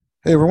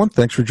Hey everyone,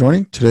 thanks for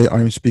joining. Today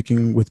I'm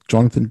speaking with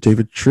Jonathan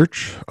David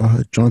Church.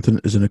 Jonathan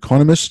is an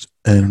economist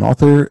and an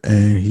author,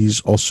 and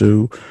he's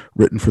also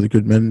written for the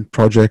Good Men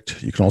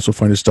Project. You can also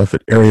find his stuff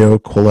at Aereo,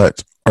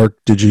 Quillette,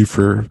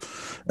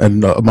 ArcDigi,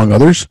 and among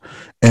others.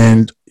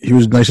 And he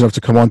was nice enough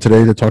to come on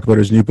today to talk about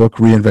his new book,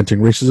 Reinventing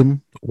Racism: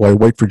 Why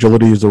White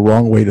Fragility is the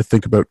Wrong Way to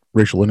Think About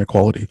Racial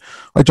Inequality.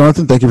 Hi,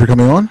 Jonathan. Thank you for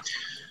coming on.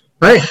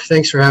 Hi,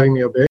 thanks for having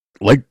me, Obey.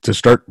 I'd like to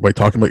start by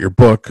talking about your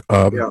book.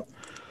 Yeah.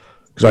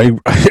 Because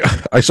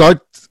I saw it,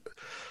 I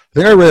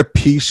think I read a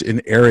piece in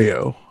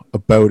Aereo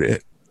about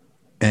it,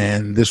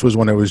 and this was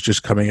when it was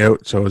just coming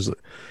out.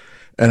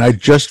 And I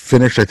just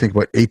finished, I think,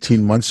 about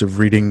 18 months of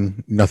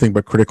reading nothing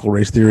but critical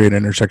race theory and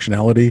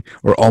intersectionality,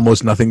 or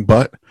almost nothing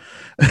but.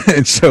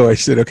 And so I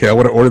said, okay, I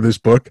want to order this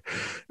book,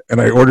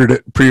 and I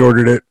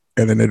pre-ordered it,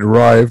 and then it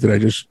arrived, and I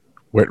just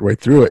went right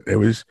through it.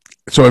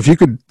 So if you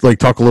could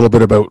talk a little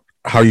bit about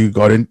how you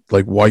got in,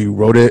 why you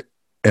wrote it,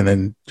 and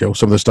then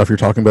some of the stuff you're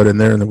talking about in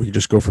there, and then we can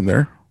just go from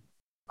there.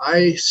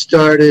 I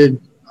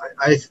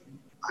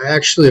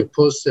actually have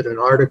posted an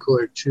article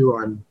or two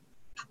on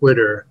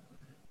Twitter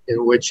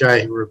in which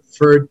I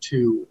referred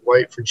to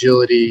white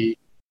fragility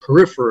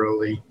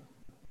peripherally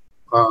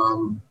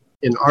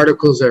in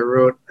articles I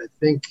wrote, I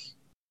think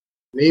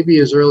maybe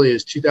as early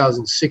as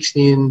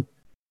 2016 and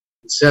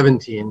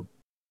 17.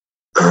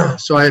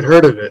 So I had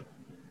heard of it.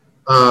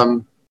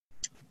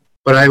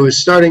 But I was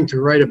starting to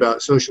write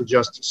about social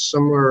justice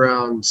somewhere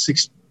around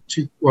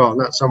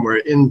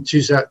in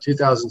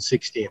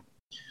 2016.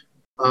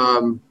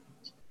 And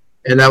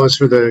that was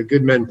for the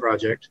Good Men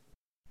Project.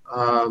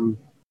 I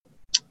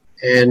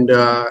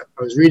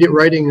was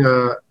writing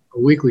a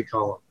weekly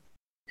column.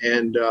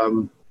 And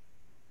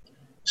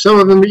some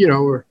of them,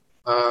 were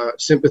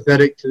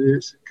sympathetic to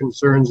the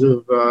concerns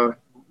of,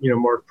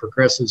 more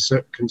progressive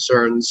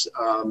concerns,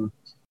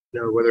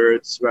 whether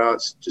it's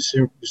about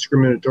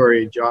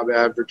discriminatory job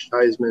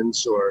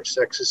advertisements or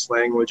sexist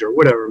language or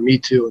whatever, Me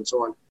Too and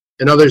so on.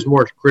 And others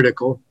more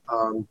critical.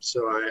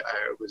 So I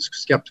was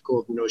skeptical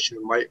of the notion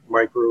of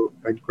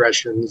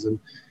microaggressions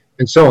and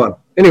so on.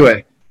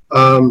 Anyway,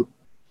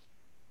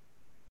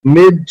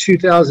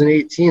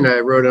 mid-2018, I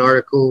wrote an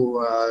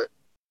article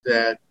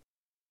that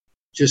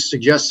just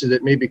suggested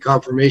that maybe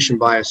confirmation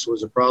bias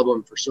was a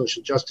problem for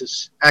social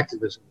justice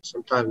activism.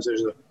 Sometimes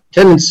there's a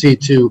tendency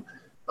to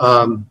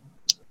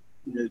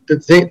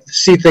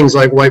see things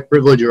like white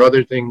privilege or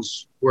other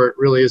things where it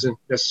really isn't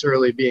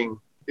necessarily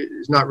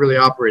is not really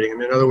operating. I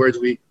mean, in other words,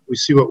 we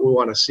see what we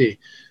want to see.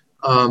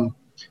 Not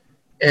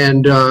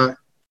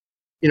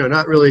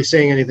really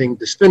saying anything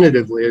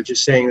definitively, or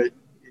just saying that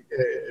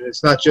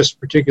it's not just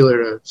particular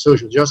to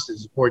social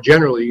justice. More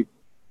generally, you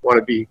want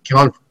to be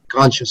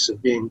conscious of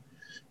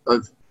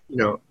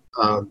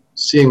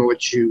seeing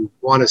what you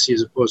want to see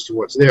as opposed to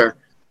what's there,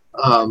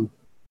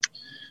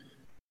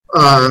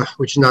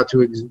 which is not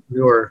to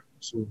ignore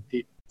some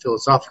deep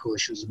philosophical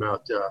issues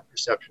about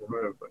perception.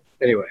 But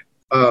anyway,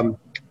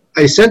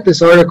 I sent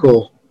this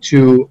article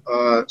to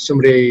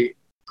somebody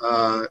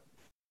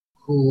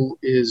who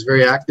is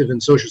very active in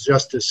social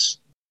justice,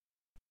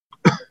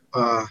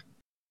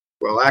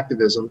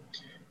 activism.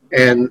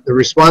 And the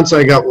response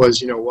I got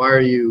was, why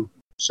are you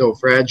so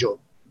fragile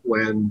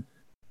when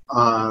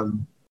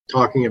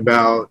talking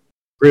about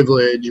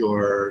privilege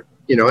or,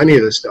 any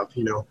of this stuff,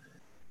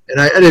 And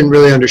I didn't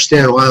really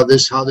understand how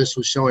this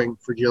was showing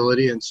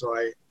fragility. And so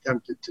I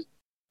attempted to,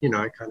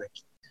 I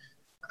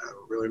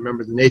don't really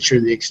remember the nature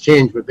of the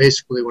exchange, but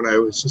basically when I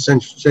was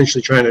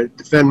essentially trying to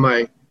defend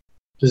my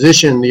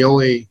position, the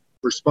only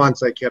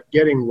response I kept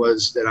getting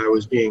was that I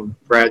was being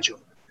fragile.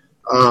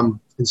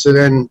 And so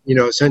then,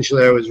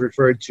 essentially I was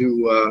referred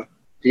to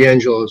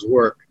D'Angelo's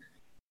work.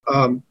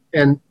 And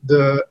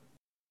the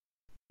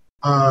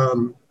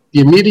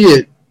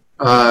immediate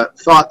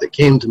thought that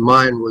came to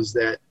mind was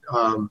that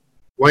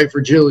white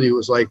fragility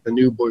was like the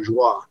new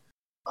bourgeois.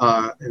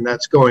 And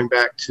that's going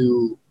back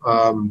to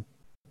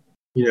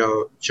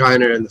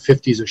China in the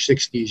 50s or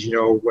 60s,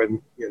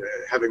 when,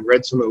 having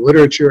read some of the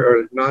literature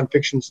or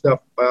nonfiction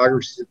stuff,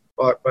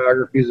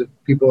 biographies of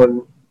people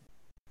and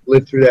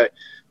lived through that,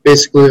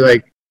 basically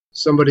like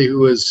somebody who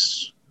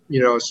was,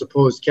 a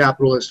supposed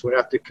capitalist would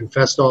have to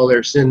confess all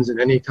their sins, and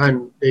any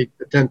time they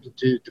attempted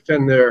to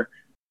defend their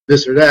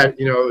this or that,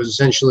 it was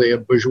essentially a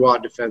bourgeois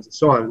defense and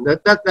so on. And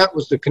that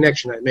was the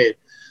connection I made.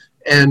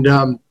 And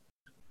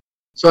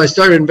so I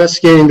started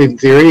investigating the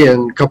theory,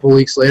 and a couple of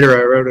weeks later,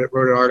 I wrote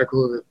an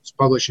article that was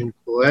published in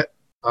Quillette,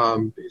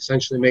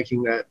 essentially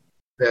making that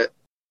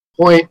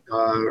point,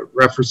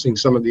 referencing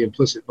some of the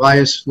implicit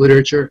bias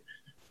literature.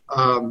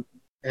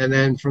 And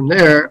then from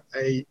there,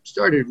 I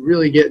started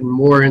really getting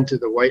more into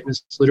the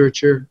whiteness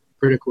literature,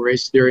 critical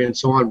race theory, and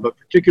so on, but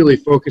particularly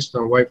focused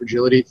on white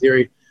fragility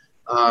theory.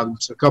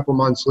 So a couple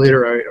months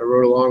later, I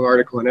wrote a long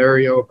article in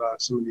Aereo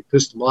about some of the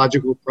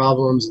epistemological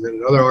problems, and then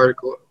another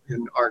article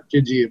in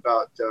ArcDigi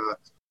about,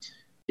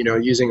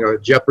 using a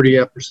Jeopardy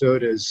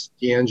episode as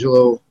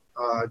D'Angelo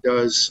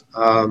does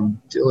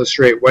to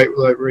illustrate white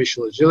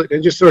racial agility.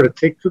 It just sort of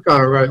took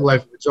on a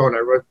life of its own. I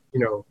wrote,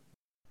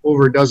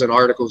 over a dozen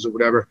articles or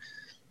whatever.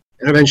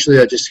 And eventually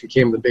that just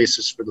became the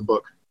basis for the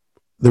book.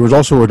 There was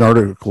also an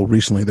article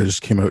recently that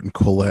just came out in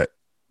Colette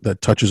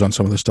that touches on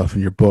some of the stuff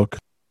in your book.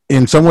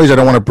 In some ways, I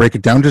don't want to break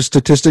it down to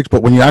statistics,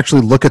 but when you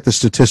actually look at the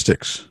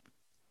statistics,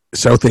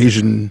 South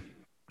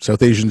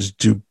Asians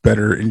do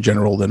better in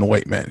general than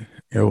white men.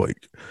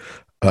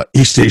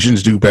 East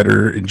Asians do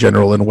better in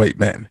general than white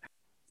men.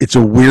 It's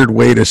a weird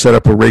way to set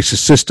up a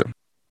racist system.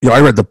 I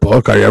read the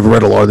book. I've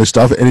read a lot of this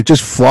stuff, and it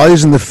just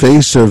flies in the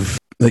face of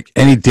like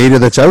any data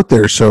that's out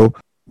there. So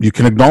you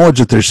can acknowledge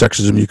that there's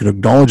sexism. You can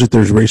acknowledge that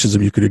there's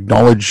racism. You could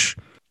acknowledge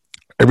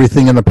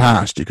everything in the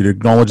past. You could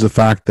acknowledge the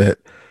fact that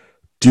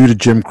due to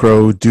Jim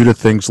Crow, due to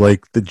things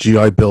like the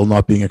GI Bill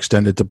not being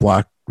extended to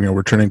black,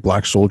 returning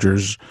black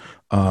soldiers,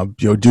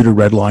 due to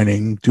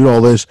redlining, due to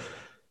all this,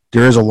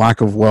 there is a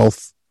lack of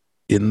wealth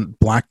in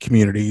black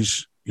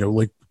communities,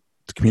 like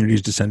the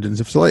communities descendants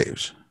of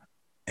slaves.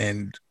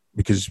 And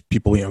because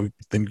people,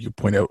 then you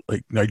point out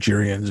like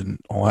Nigerians and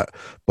all that,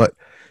 but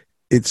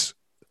so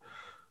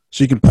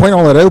you can point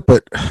all that out,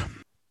 but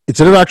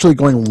instead of actually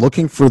going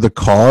looking for the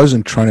cause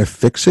and trying to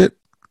fix it,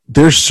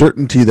 there's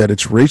certainty that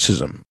it's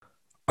racism.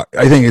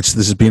 I think this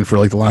has been for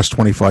like the last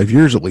 25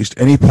 years at least.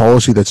 Any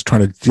policy that's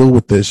trying to deal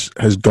with this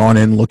has gone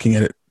in looking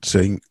at it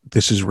saying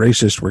this is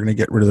racist, we're going to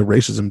get rid of the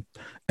racism,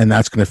 and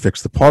that's going to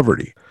fix the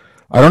poverty.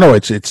 I don't know,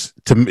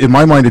 in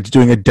my mind it's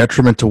doing a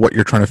detriment to what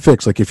you're trying to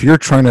fix. Like if you're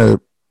trying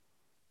to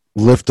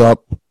lift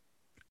up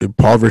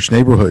impoverished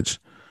neighborhoods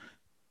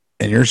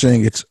and you're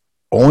saying it's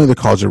only the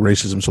cause of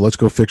racism, so let's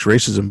go fix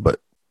racism,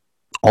 but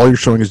all you're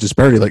showing is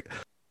disparity, like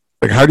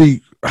how do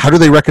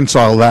they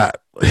reconcile that?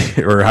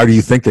 Or how do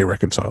you think they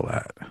reconcile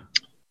that?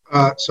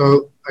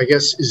 So I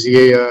guess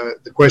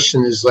the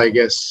question is, I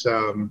guess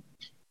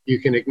you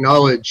can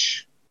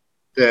acknowledge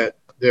that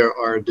there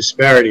are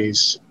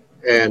disparities,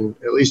 and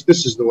at least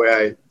this is the way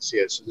I see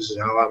it. So this is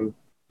how I'm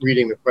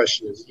reading the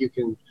question: is you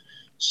can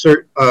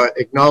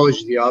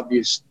acknowledge the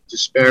obvious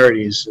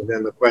disparities, and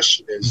then the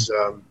question is,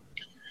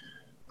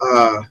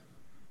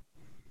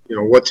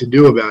 what to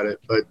do about it.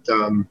 But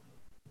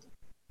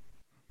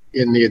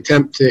in the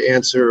attempt to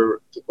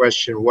answer the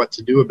question, what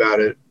to do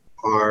about it,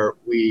 are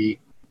we,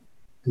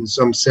 in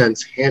some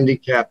sense,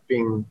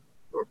 handicapping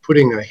or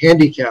putting a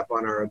handicap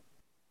on our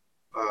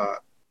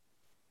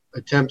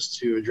attempts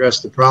to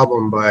address the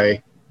problem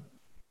by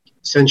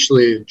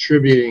essentially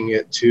attributing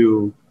it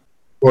to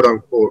quote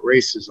unquote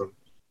racism,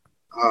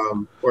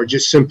 or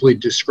just simply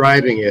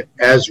describing it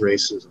as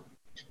racism?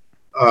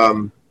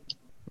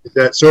 Is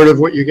that sort of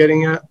what you're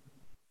getting at?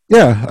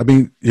 Yeah,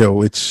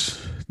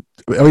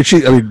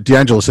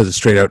 D'Angelo says it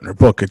straight out in her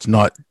book. It's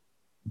not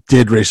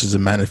did racism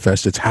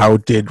manifest, it's how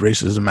did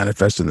racism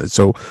manifest in it.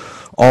 So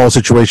all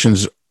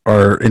situations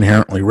are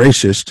inherently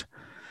racist.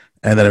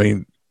 And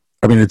then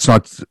it's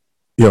not,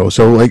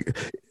 so like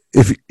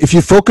if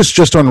you focus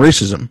just on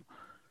racism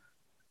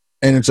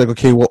and it's like,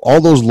 okay, well,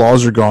 all those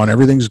laws are gone,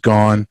 everything's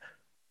gone,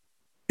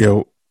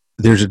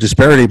 there's a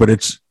disparity, but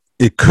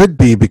it could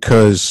be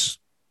because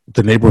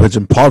the neighborhood's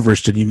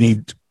impoverished and you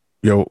need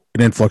an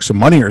influx of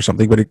money or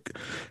something, but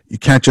you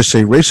can't just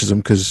say racism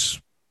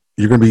because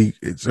you're going to be,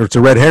 it's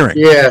a red herring.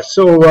 Yeah.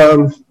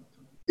 So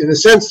in a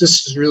sense,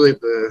 this is really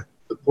the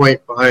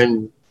point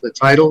behind the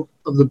title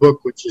of the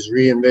book, which is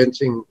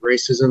Reinventing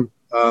Racism.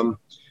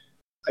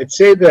 I'd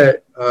say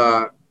that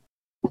I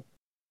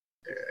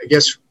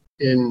guess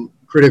in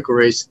critical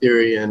race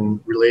theory and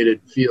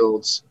related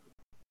fields,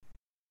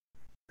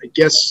 I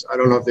guess, I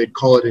don't know if they'd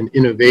call it an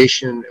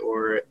innovation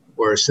or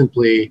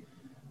simply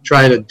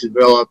trying to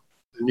develop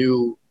a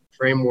new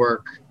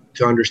framework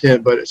to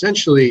understand, but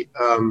essentially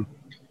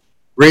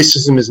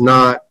racism is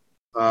not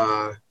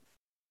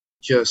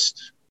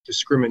just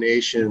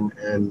discrimination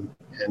and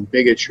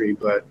bigotry,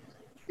 but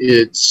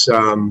it's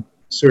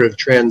sort of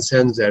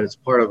transcends that. It's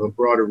part of a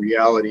broader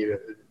reality.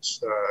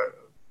 It's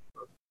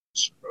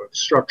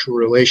structural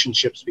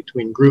relationships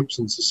between groups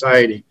in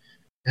society,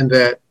 and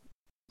that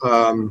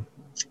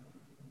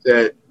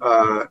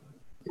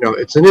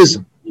it's an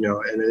ism,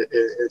 and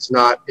it's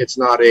not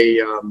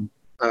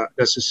a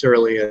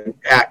necessarily an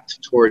act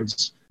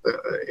towards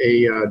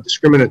a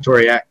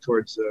discriminatory act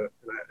towards,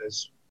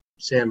 as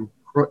to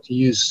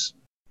use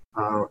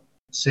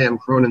Sam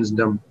Cronin's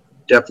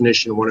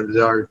definition of one of his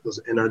articles,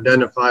 an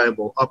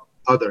identifiable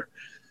other.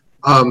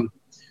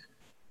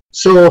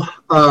 So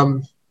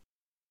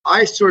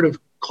I sort of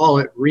call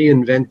it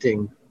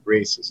reinventing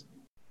racism.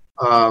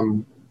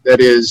 That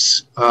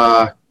is,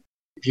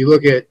 if you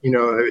look at,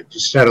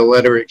 just had a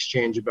letter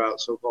exchange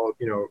about so-called,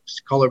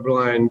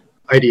 colorblind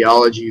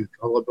ideology,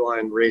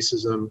 colorblind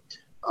racism.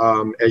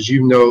 As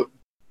you note,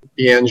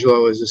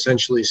 D'Angelo is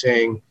essentially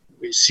saying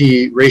we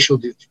see racial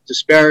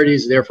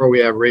disparities, therefore we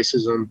have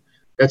racism.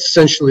 That's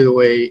essentially the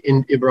way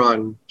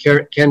Ibram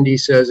Kendi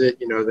says it,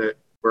 that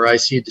where I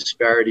see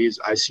disparities,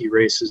 I see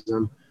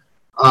racism.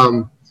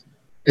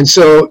 And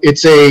so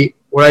it's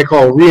what I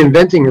call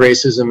reinventing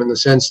racism, in the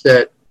sense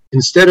that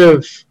instead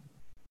of,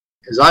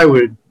 as I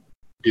would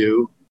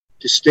do,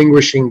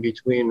 distinguishing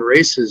between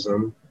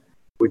racism,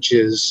 which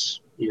is,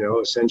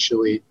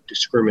 essentially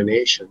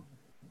discrimination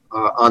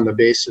on the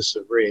basis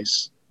of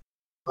race,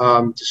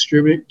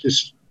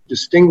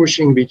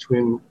 distinguishing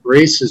between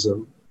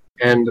racism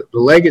and the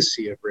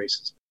legacy of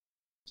racism.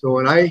 So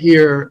when I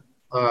hear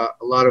a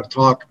lot of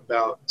talk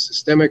about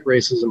systemic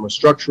racism or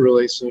structural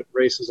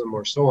racism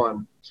or so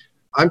on,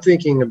 I'm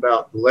thinking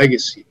about the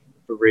legacy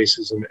of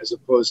racism as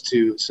opposed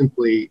to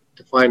simply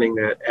defining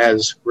that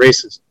as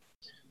racism.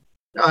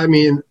 Now, I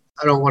mean,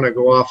 I don't want to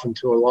go off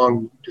into a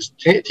long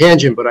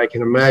tangent, but I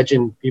can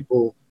imagine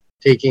people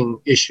taking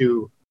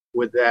issue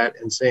with that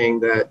and saying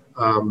that,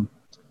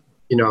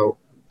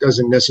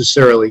 doesn't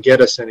necessarily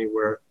get us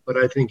anywhere. But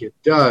I think it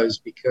does,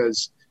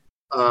 because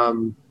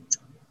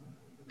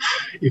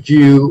if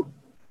you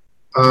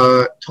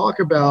talk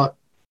about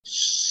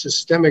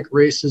systemic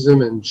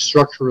racism and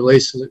structural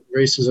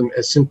racism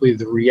as simply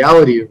the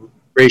reality of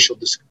racial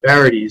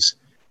disparities,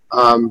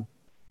 and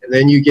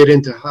then you get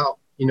into how,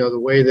 the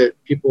way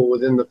that people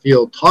within the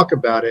field talk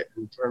about it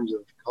in terms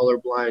of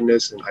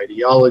colorblindness and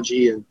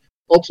ideology and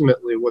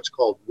ultimately what's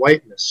called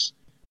whiteness,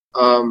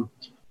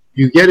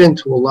 you get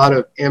into a lot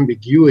of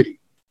ambiguity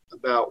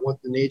about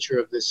what the nature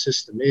of this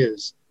system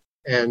is.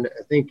 And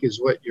I think is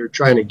what you're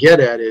trying to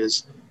get at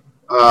is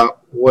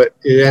what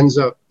it ends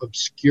up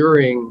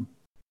obscuring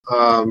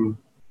the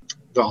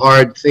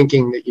hard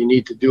thinking that you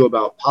need to do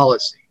about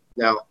policy.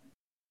 Now,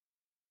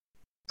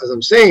 as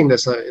I'm saying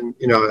this,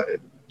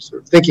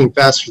 sort of thinking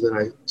faster than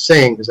I'm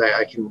saying, because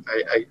I can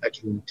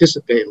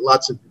anticipate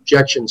lots of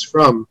objections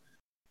from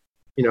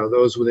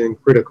those within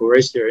critical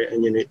race theory,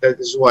 and that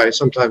is why I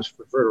sometimes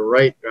prefer to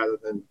write rather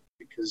than,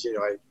 because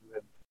I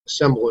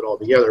assemble it all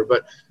together.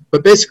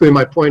 But basically,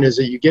 my point is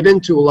that you get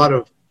into a lot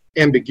of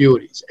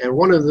ambiguities, and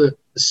one of the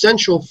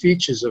essential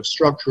features of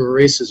structural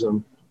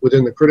racism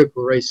within the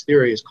critical race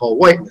theory is called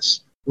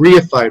whiteness,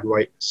 reified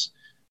whiteness.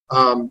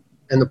 And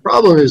the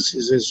problem is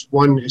as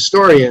one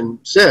historian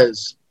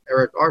says,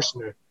 Eric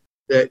Arsener,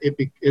 that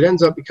it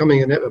ends up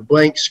becoming a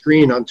blank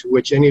screen onto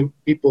which any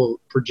people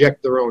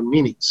project their own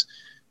meanings.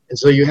 And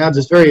so you have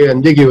this very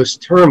ambiguous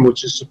term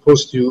which is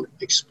supposed to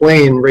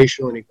explain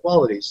racial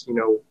inequalities,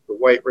 the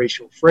white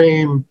racial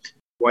frame,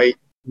 white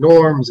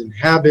norms and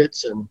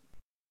habits. And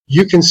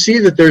you can see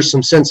that there's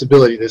some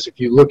sensibility to this if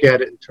you look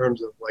at it in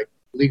terms of like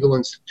legal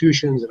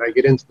institutions, and I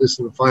get into this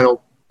in the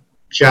final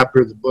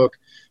chapter of the book.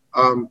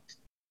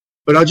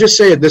 But I'll just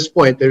say at this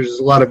point, there's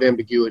a lot of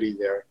ambiguity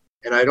there.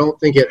 And I don't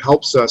think it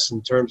helps us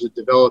in terms of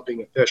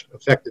developing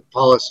effective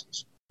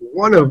policies,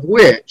 one of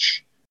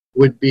which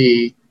would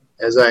be,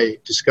 as I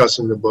discuss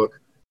in the book,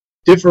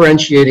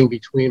 differentiating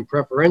between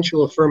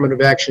preferential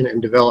affirmative action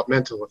and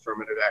developmental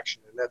affirmative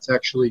action. And that's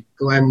actually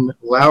Glenn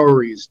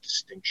Loury's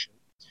distinction,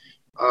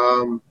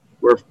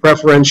 where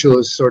preferential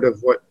is sort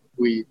of what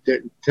we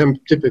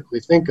typically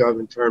think of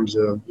in terms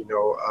of,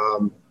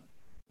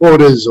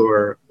 quotas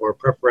or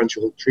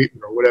preferential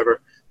treatment or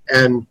whatever.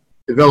 And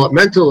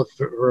developmental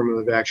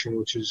affirmative action,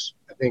 which is,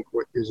 I think,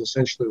 what is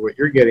essentially what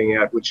you're getting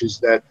at, which is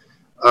that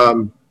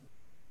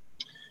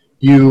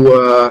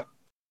you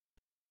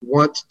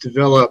want to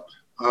develop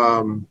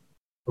a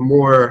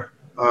more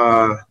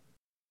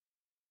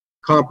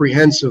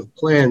comprehensive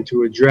plan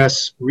to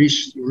address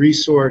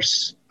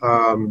resource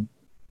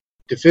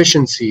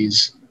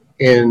deficiencies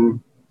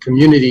in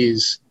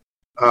communities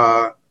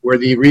where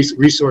the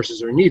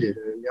resources are needed.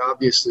 And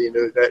obviously,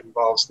 that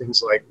involves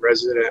things like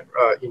resident,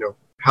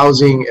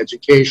 housing,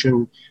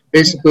 education,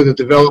 basically the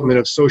development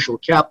of social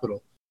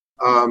capital.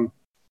 And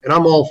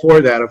I'm all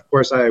for that. Of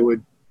course, I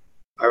would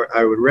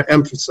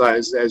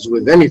emphasize, as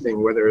with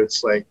anything, whether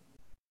it's like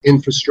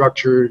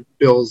infrastructure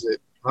bills that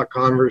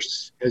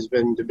Congress has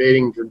been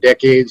debating for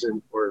decades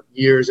or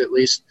years at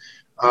least,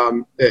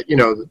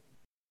 that,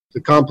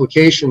 the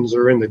complications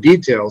are in the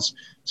details.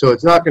 So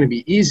it's not going to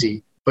be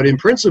easy. But in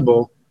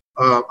principle,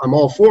 I'm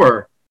all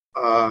for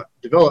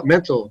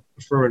developmental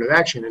affirmative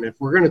action. And if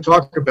we're going to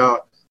talk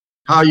about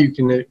how you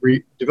can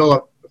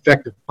develop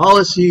effective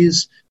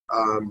policies,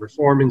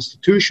 reform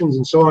institutions,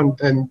 and so on,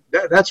 then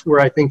that's where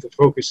I think the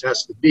focus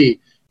has to be.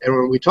 And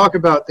when we talk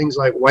about things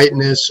like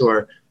whiteness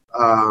or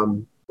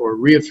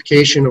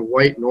reification of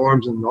white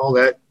norms and all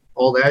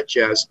that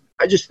jazz,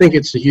 I just think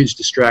it's a huge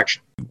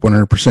distraction.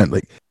 100%.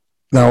 Like,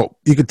 now,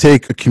 you could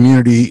take a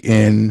community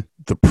in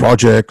the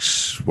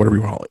projects, whatever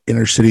you want,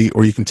 inner city,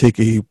 or you can take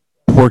a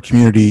poor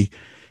community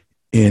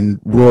in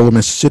rural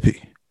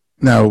Mississippi.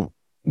 Now,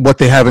 what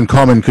they have in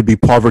common could be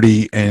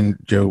poverty and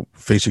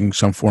facing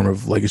some form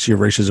of legacy of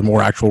racism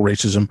or actual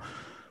racism,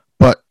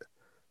 but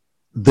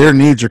their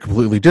needs are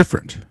completely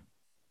different.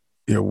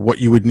 What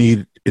you would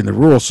need in the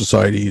rural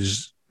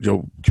societies,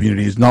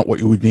 community is not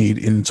what you would need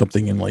in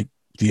something in like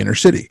the inner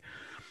city.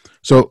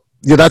 So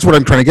that's what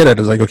I'm trying to get at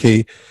is like,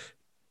 okay,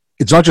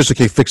 it's not just,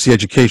 okay, fix the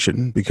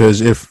education,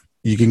 because if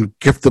you can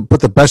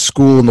put the best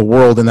school in the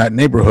world in that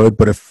neighborhood,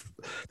 but if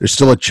there's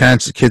still a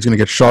chance the kid's going to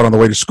get shot on the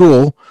way to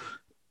school,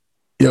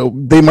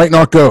 they might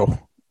not go,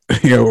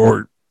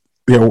 or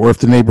if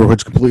the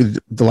neighborhood's completely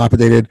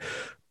dilapidated,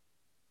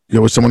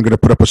 is someone going to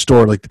put up a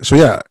store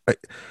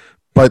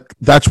but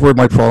that's where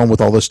my problem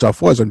with all this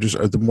stuff was.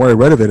 The more I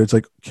read of it, it's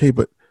like, okay,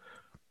 but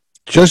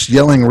just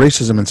yelling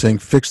racism and saying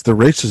fix the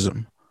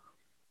racism,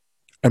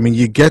 I mean,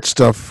 you get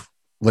stuff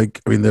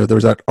like, I mean, there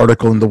was that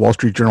article in the Wall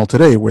Street Journal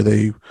today where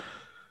they,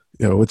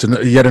 it's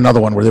yet another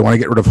one where they want to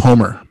get rid of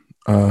Homer,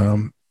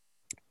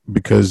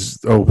 because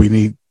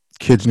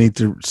kids need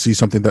to see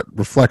something that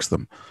reflects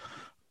them,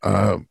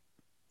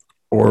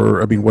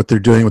 or I mean, what they're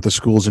doing with the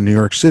schools in New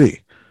York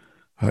City,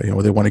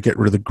 they want to get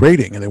rid of the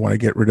grading, and they want to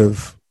get rid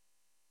of,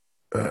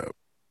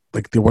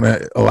 they want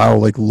to allow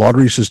like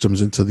lottery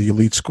systems into the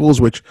elite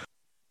schools, which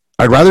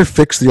I'd rather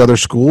fix the other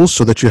schools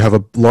so that you have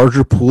a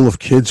larger pool of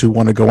kids who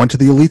want to go into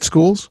the elite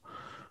schools,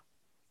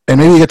 and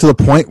maybe get to the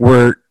point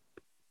where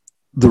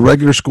the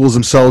regular schools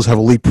themselves have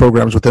elite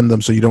programs within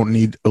them, so you don't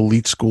need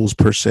elite schools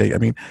per se. I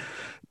mean,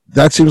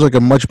 that seems like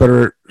a much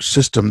better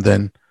system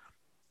than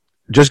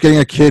just getting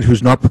a kid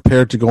who's not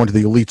prepared to go into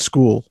the elite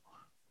school.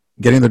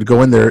 Getting them to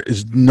go in there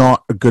is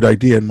not a good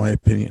idea, in my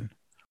opinion.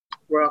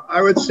 Well,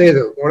 I would say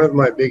that one of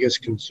my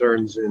biggest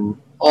concerns in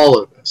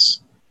all of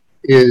this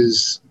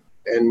is,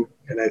 and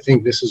I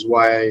think this is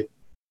why I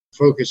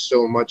focus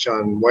so much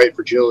on white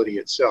fragility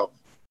itself,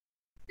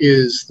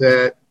 is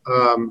that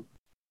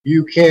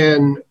you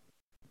can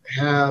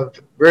have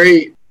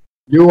very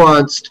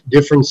nuanced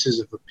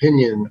differences of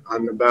opinion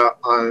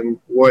on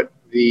what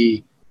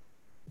the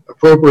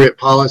appropriate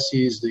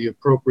policies, the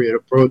appropriate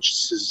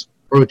approaches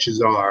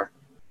are.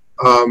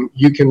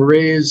 You can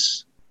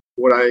raise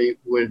what I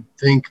would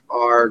think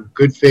are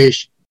good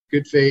faith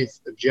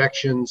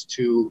objections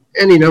to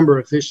any number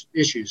of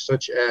issues,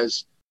 such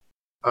as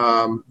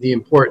the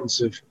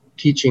importance of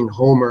teaching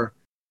Homer,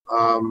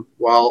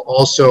 while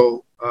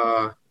also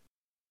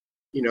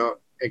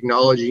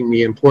acknowledging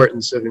the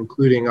importance of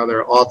including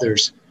other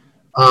authors.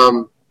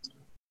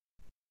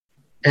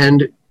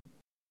 And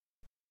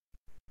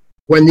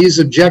when these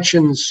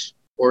objections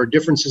or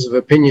differences of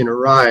opinion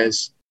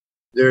arise,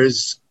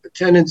 there's a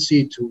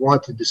tendency to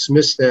want to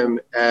dismiss them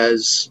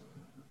as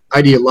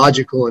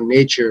ideological in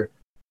nature,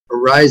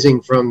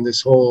 arising from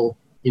this whole,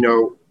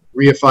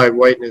 reified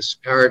whiteness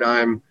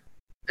paradigm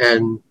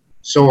and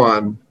so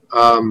on.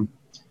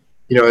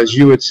 As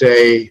you would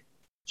say,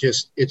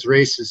 just it's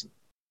racism.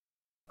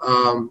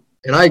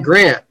 And I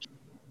grant,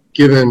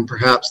 given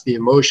perhaps the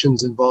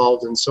emotions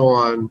involved and so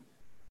on,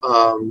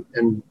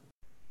 and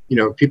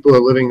people are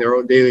living their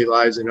own daily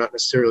lives and not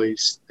necessarily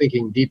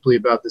thinking deeply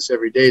about this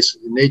every day, so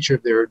the nature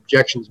of their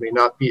objections may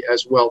not be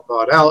as well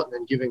thought out. And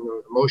then, given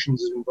the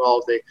emotions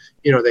involved, they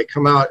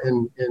come out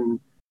and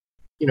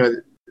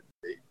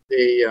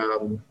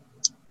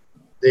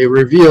they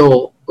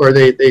reveal, or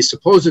they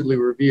supposedly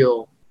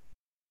reveal,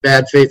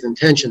 bad faith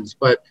intentions,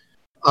 but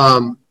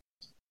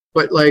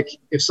like,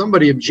 if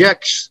somebody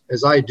objects,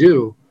 as I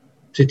do,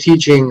 to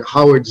teaching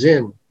Howard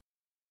Zinn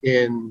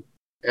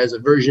as a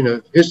version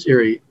of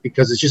history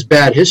because it's just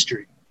bad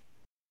history,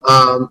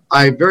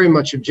 I very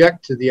much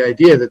object to the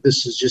idea that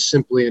this is just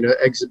simply an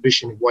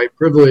exhibition of white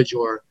privilege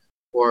or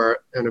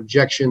an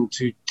objection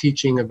to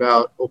teaching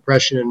about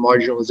oppression and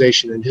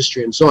marginalization in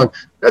history and so on.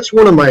 That's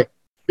one of my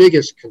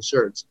biggest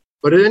concerns.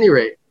 But at any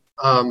rate,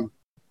 I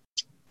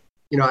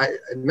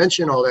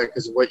mention all that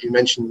because of what you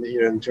mentioned,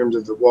 in terms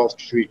of the Wall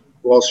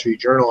Street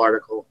Journal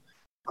article.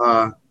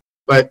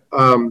 But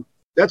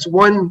that's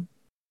one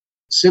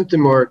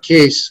symptom or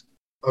case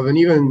of an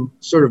even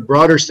sort of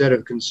broader set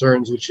of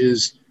concerns, which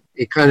is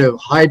a kind of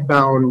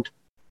hidebound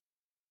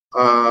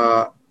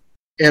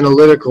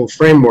analytical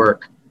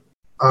framework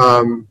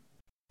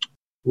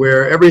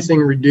where everything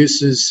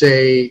reduces,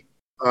 say,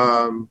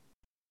 to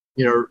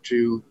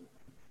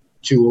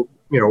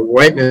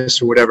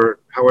whiteness or whatever,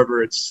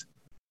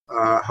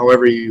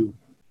 however you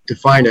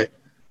define it,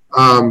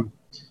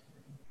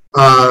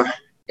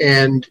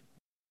 and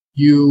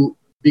you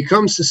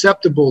become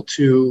susceptible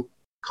to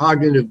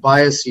cognitive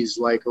biases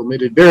like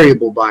omitted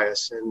variable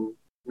bias, and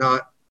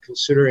not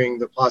considering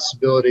the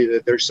possibility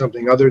that there's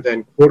something other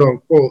than quote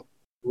unquote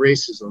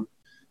racism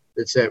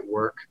that's at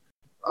work,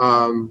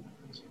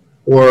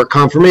 or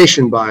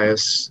confirmation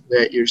bias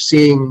that you're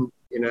seeing.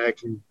 I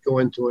can go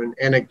into an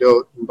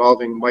anecdote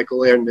involving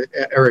Michael and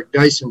Eric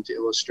Dyson to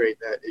illustrate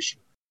that issue,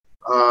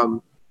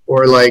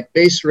 or like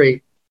base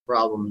rate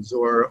problems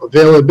or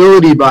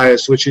availability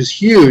bias, which is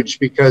huge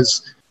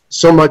because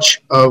so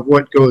much of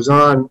what goes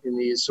on in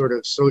these sort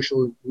of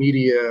social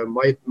media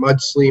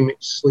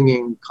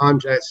mudslinging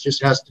contests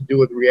just has to do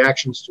with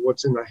reactions to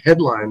what's in the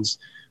headlines,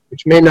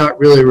 which may not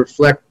really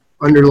reflect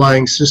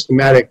underlying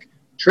systematic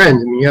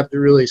trends. I mean, you have to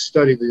really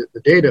study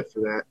the data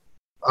for that.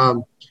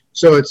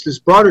 So it's this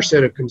broader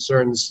set of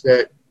concerns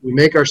that we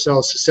make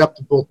ourselves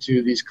susceptible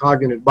to these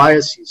cognitive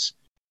biases.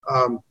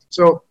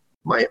 So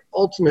my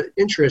ultimate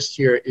interest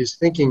here is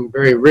thinking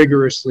very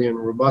rigorously and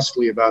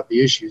robustly about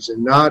the issues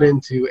and not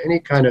into any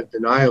kind of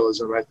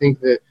denialism. I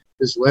think that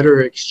this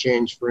letter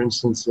exchange, for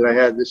instance, that I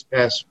had this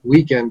past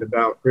weekend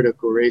about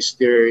critical race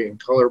theory and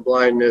color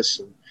blindness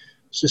and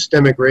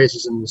systemic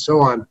racism and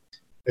so on,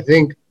 I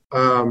think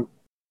I'd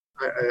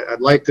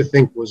like to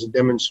think was a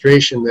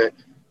demonstration that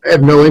I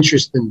have no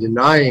interest in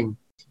denying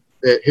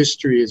that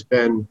history has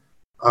been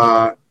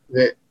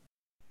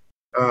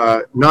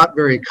not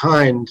very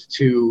kind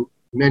to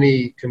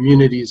many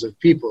communities of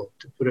people,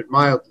 to put it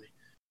mildly.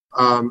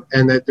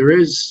 and that there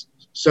is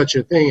such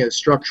a thing as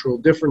structural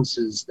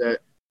differences that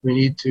we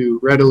need to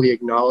readily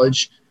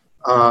acknowledge,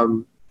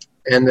 and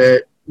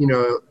that, you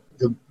know,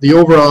 the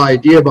overall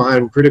idea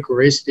behind critical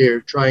race theory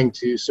of trying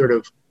to sort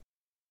of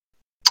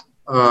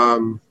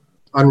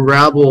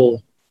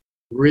unravel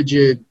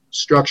rigid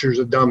structures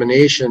of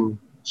domination,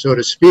 so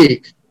to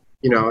speak,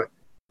 you know,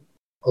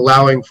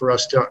 allowing for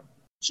us to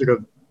sort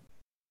of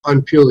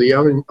unpeel the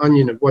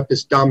onion of what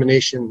this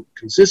domination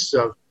consists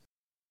of,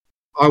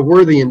 are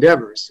worthy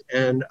endeavors.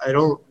 And I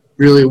don't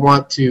really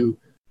want to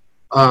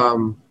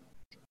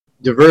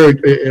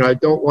diverge, and I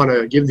don't want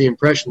to give the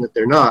impression that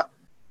they're not.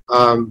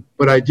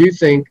 But I do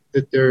think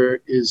that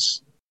there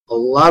is a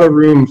lot of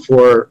room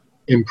for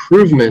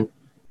improvement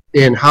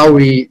in how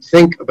we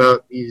think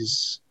about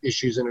these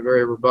issues in a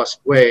very robust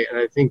way. And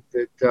I think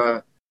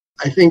that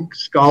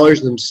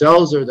scholars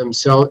themselves,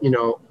 you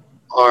know,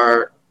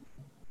 are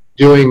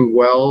doing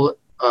well,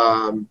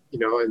 you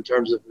know, in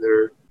terms of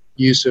their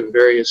use of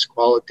various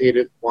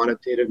qualitative,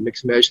 quantitative,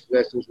 mixed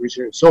methods,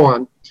 research, and so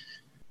on.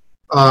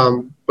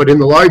 But in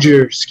the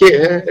larger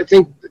scale, I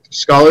think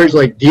scholars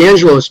like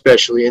DiAngelo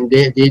especially, and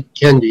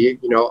Kendi,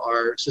 you know,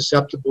 are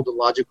susceptible to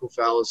logical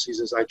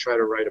fallacies, as I try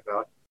to write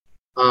about.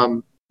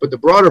 But the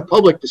broader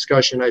public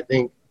discussion, I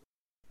think,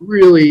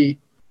 really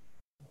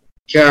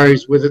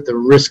carries with it the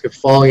risk of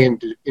falling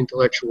into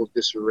intellectual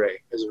disarray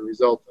as a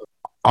result of.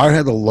 I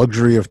had the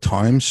luxury of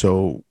time,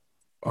 so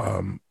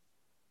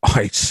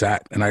I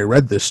sat and I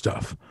read this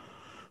stuff.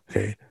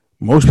 Okay,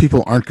 most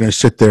people aren't going to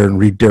sit there and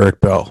read Derek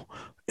Bell,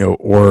 you know,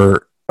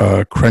 or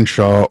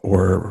Crenshaw,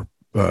 or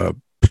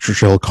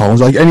Patricia Hill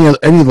Collins, like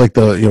any like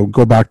the, you know,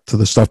 go back to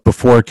the stuff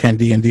before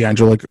Kendi and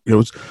DiAngelo, like, you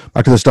know,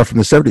 back to the stuff from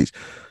the 70s.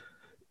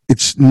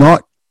 It's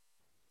not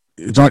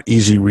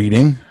easy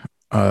reading.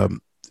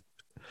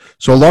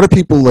 So a lot of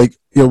people, like,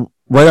 you know,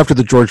 right after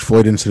the George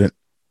Floyd incident,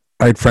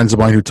 I had friends of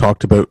mine who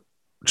talked about,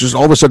 just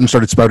all of a sudden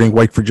started spouting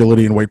white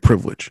fragility and white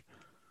privilege.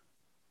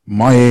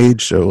 My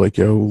age, so like,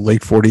 you know,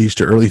 late 40s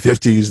to early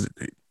 50s,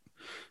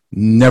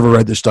 never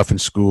read this stuff in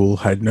school,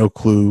 had no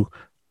clue.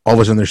 All of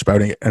a sudden they're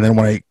spouting it. And then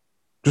when I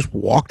just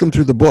walk them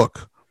through the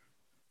book,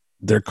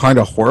 they're kind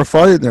of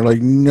horrified. And they're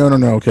like, no,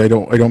 okay, I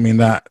don't mean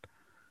that.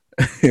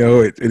 You know,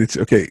 it's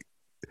okay.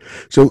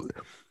 So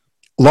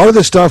a lot of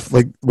this stuff,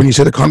 like when you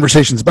say the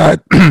conversation's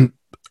bad,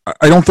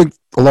 I don't think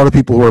a lot of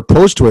people who are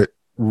opposed to it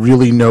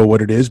really know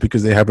what it is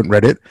because they haven't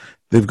read it.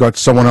 They've got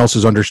someone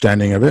else's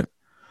understanding of it.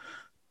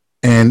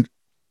 And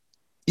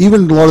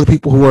even a lot of the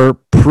people who are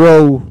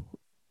pro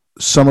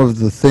some of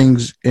the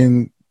things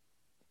in,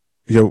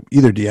 you know,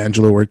 either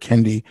DiAngelo or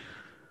Kendi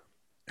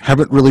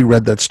haven't really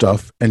read that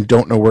stuff and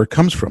don't know where it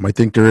comes from. I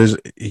think there is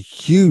a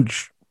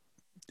huge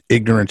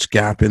ignorance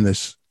gap in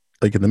this,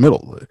 like in the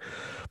middle.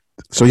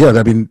 So yeah,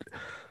 I mean,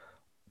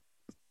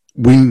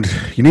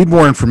 you need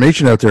more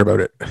information out there about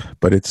it,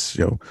 but it's,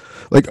 you know,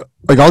 like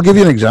I'll give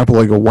you an example.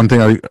 Like one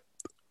thing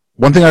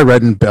I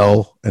read in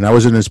Bell, and I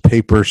was in his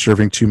paper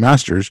Serving Two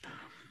Masters,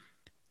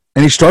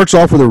 and he starts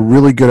off with a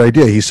really good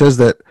idea. He says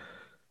that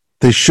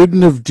they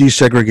shouldn't have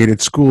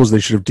desegregated schools; they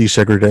should have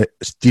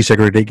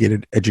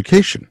desegregated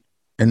education.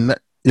 And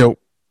that, you know,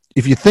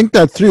 if you think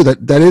that through,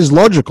 that is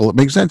logical. It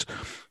makes sense.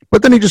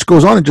 But then he just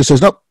goes on and just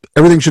says, "No,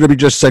 everything should be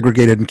just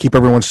segregated and keep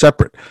everyone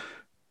separate."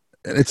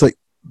 And it's like,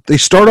 they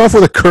start off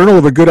with a kernel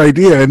of a good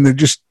idea and they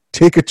just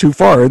take it too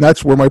far. And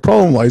that's where my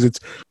problem lies. It's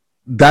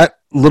that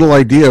little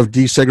idea of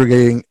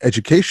desegregating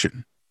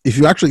education. If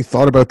you actually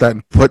thought about that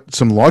and put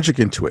some logic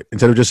into it,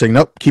 instead of just saying,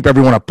 nope, keep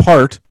everyone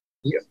apart.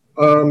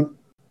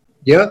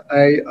 Yeah.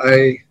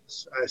 I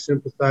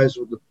sympathize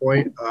with the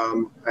point.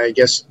 I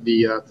guess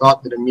the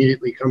thought that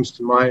immediately comes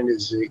to mind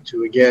is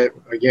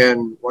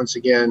to once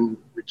again,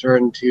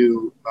 return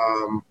to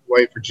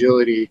white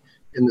fragility,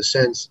 in the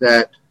sense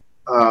that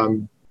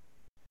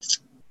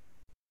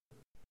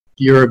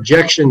your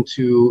objection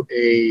to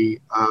a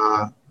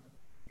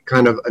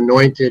kind of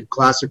anointed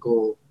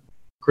classical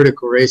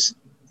critical race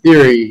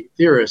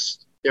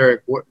theorist,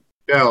 Derek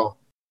Bell,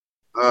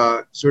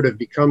 sort of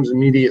becomes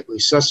immediately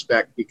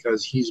suspect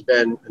because he's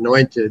been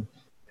anointed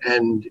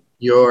and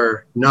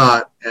you're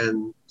not.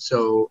 And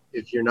so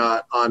if you're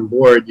not on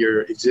board,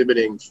 you're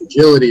exhibiting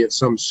fragility of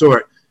some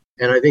sort.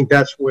 And I think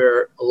that's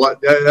where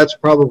that's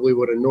probably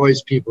what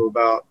annoys people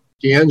about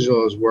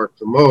DiAngelo's work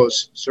the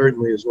most,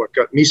 certainly is what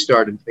got me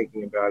started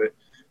thinking about it.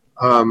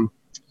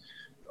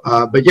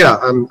 But yeah,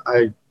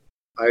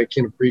 I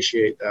can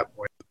appreciate that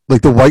point.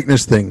 Like the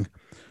whiteness thing,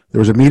 there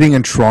was a meeting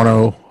in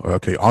Toronto,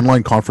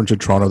 online conference in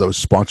Toronto that was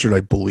sponsored, I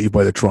believe,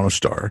 by the Toronto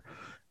Star,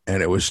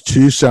 and it was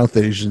 2 South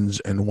Asians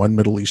and 1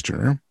 Middle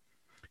Easterner,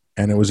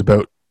 and it was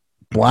about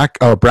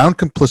brown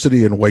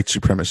complicity and white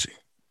supremacy.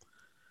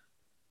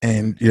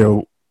 And, you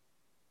know,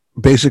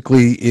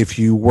 basically, if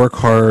you work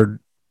hard,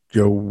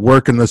 you know,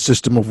 work in the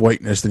system of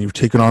whiteness, then you've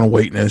taken on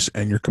whiteness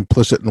and you're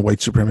complicit in white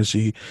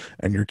supremacy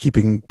and you're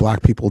keeping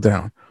black people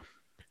down.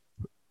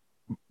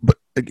 But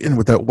again,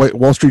 with that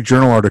Wall Street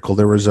Journal article,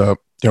 there was and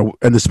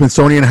the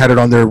Smithsonian had it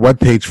on their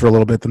webpage for a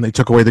little bit, then they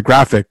took away the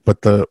graphic,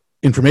 but the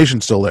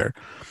information's still there.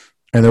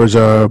 And there was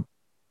a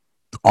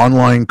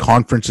online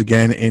conference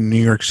again in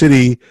New York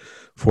City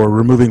for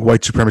removing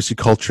white supremacy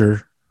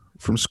culture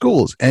from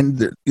schools, and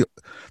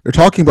they're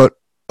talking about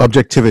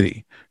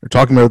objectivity. They're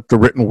talking about the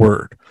written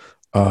word,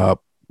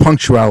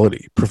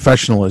 punctuality,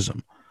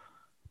 professionalism,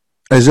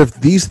 as if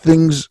these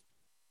things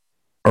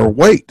are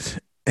white.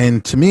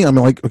 And to me, I'm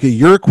like, okay,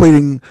 you're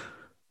equating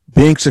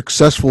being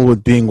successful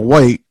with being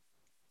white.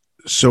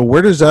 So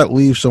where does that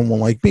leave someone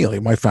like me?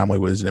 Like, my family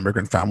was an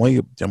immigrant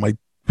family. My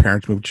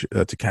parents moved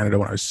to Canada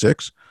when I was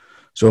 6.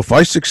 So if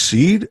I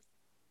succeed,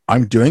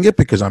 I'm doing it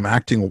because I'm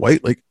acting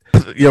white. Like,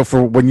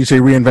 for when you say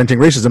reinventing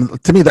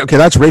racism, to me,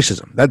 that's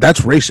racism.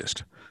 That's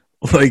racist.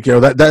 Like,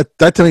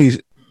 that to me.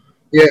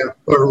 Yeah,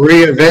 or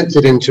reinvent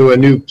it into a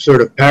new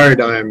sort of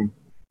paradigm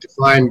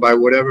defined by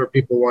whatever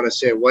people want to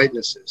say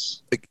whiteness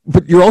is.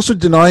 But you're also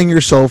denying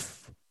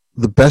yourself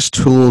the best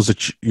tools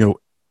that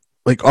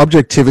like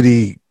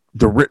objectivity,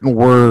 the written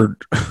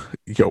word,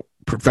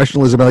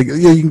 professionalism, like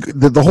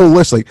the whole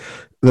list. Like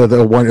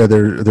the one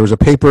there was a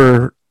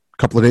paper a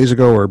couple of days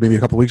ago, or maybe a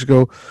couple of weeks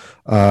ago,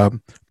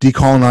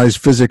 decolonize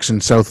physics in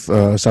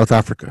South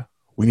Africa.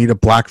 We need a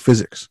black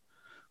physics.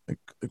 Like,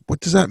 what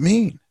does that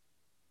mean?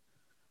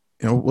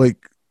 Like,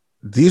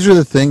 these are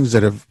the things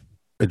that have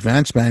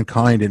advanced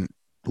mankind and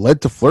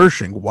led to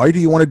flourishing. Why do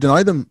you want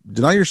to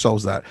deny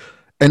yourselves that?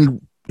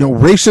 And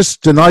racists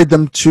denied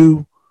them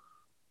to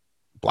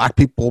black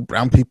people,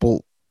 brown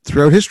people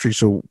throughout history.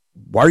 So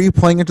why are you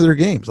playing into their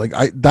games? Like,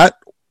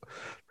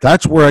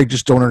 that's where I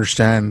just don't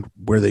understand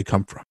where they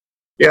come from.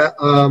 Yeah,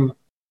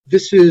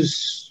 this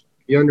is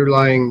the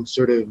underlying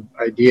sort of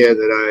idea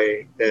that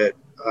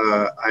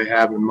I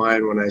have in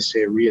mind when I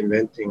say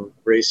reinventing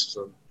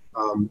racism.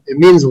 It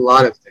means a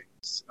lot of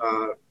things.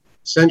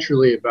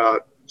 Essentially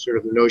about sort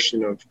of the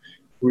notion of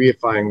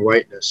reifying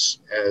whiteness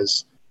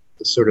as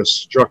the sort of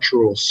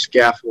structural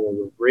scaffold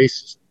of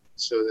racism,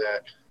 so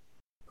that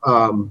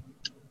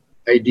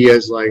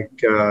ideas like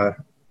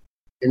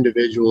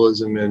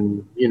individualism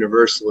and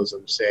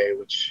universalism, say,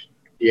 which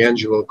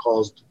D'Angelo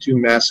calls the two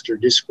master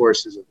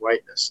discourses of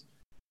whiteness,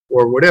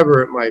 or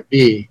whatever it might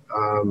be.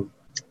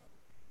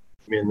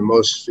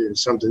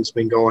 Something's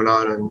been going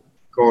around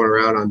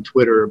on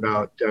Twitter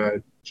about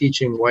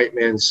teaching white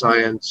man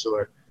science,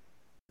 or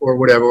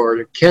whatever,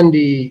 or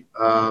Kendi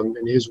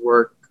and his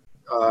work,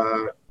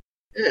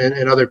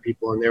 and other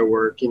people in their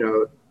work,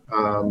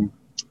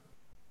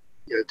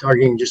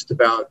 talking just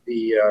about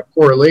the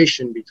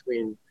correlation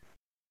between,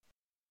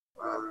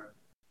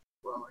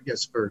 I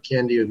guess for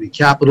Kendi it would be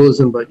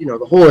capitalism, but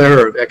the whole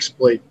era of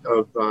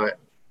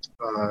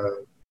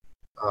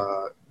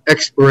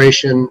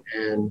exploration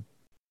and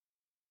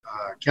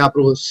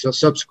capitalist, so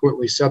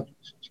subsequently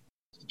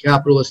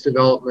capitalist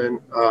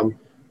development,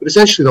 but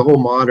essentially the whole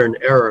modern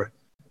era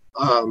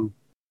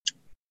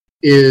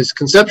is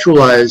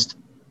conceptualized.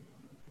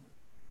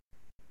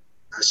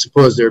 I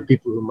suppose there are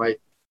people who might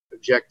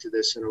object to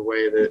this in a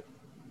way that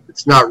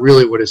it's not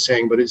really what it's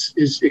saying, but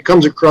it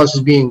comes across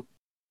as being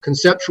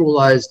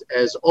conceptualized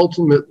as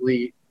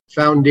ultimately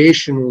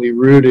foundationally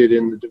rooted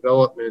in the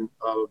development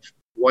of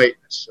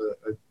whiteness,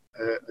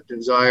 a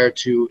desire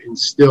to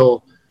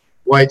instill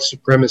white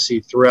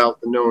supremacy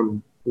throughout the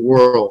known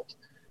world,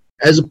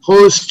 as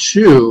opposed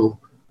to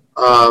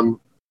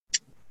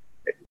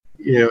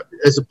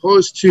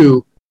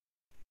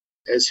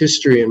as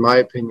history, in my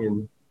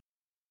opinion,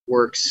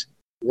 works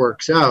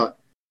out,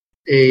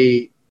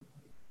 a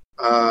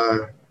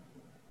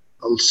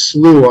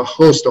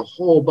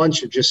whole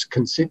bunch of just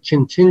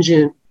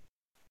contingent,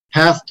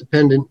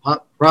 path-dependent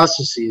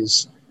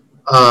processes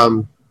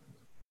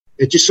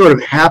that just sort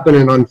of happen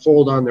and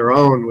unfold on their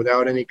own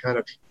without any kind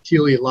of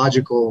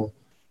teleological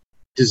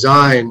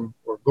design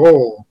or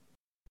goal,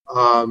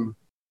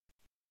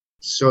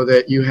 so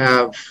that you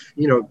have,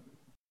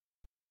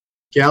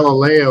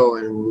 Galileo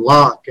and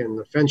Locke and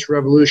the French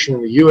Revolution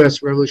and the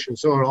U.S. Revolution and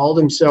so on, all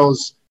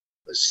themselves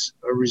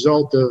a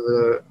result of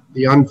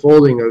the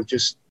unfolding of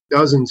just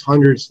dozens,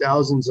 hundreds,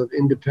 thousands of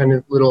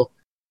independent little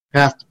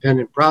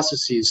path-dependent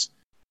processes.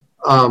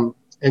 And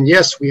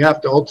yes, we have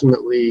to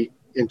ultimately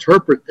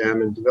interpret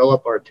them and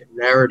develop our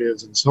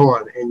narratives and so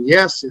on. And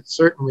yes, it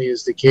certainly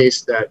is the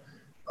case that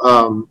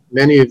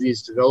many of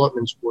these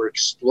developments were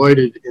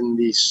exploited in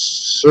the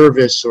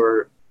service,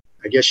 or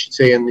I guess you'd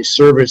say in the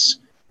service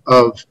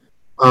of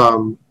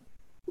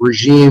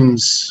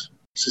regimes,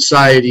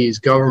 societies,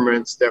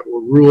 governments that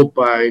were ruled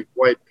by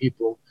white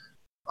people,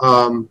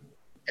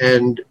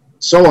 and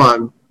so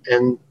on.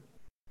 And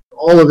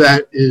all of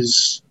that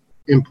is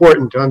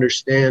important to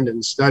understand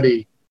and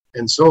study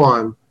and so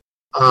on.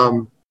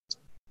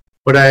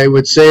 But I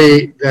would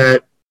say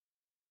that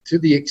to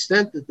the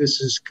extent that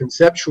this is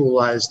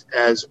conceptualized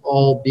as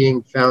all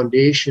being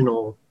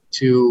foundational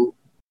to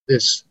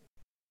this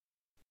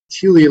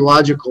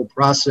teleological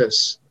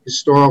process,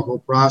 historical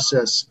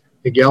process,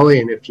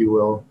 Hegelian, if you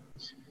will,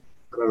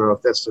 I don't know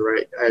if that's the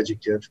right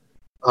adjective,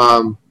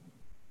 of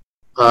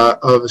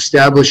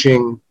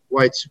establishing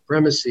white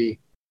supremacy,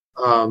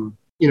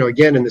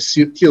 again, in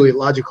the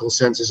teleological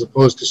sense, as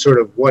opposed to sort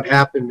of what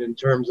happened in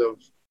terms of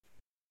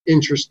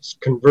interests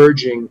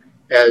converging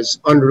as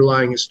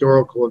underlying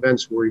historical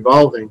events were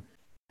evolving.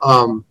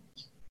 And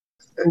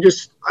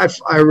just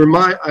I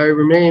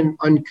remain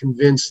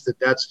unconvinced that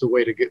that's the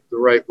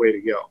right way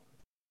to go.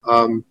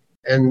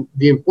 And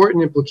the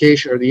important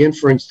implication or the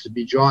inference to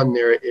be drawn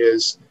there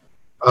is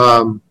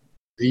the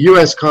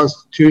U.S.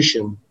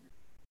 Constitution,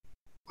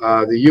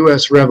 the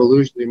U.S.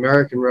 Revolution, the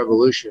American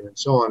Revolution, and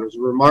so on was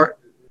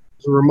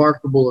a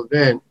remarkable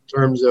event in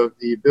terms of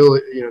the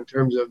ability, in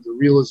terms of the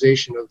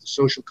realization of the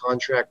social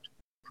contract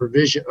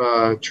provision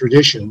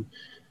tradition,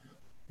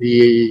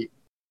 the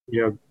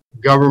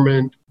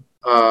government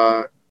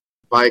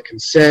by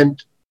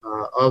consent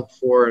of,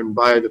 for, and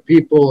by the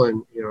people,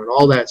 and and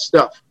all that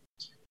stuff,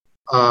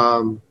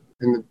 and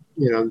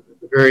the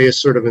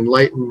various sort of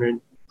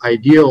Enlightenment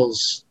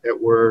ideals that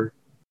were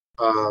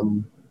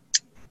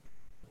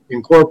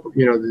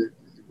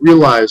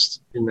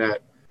realized in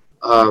that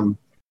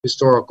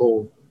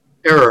historical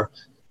era.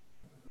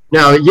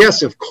 Now,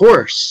 yes, of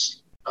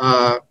course,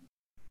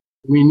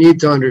 we need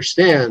to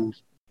understand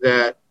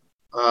that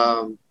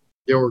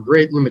there were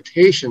great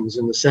limitations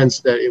in the sense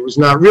that it was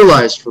not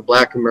realized for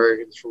Black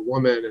Americans, for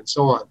women, and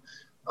so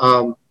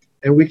on.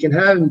 And we can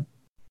have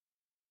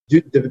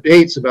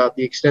debates about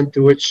the extent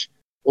to which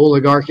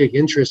oligarchic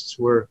interests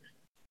were,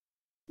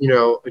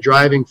 a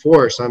driving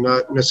force. I'm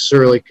not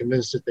necessarily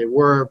convinced that they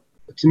were.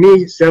 But to me,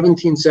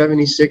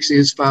 1776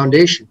 is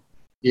foundation.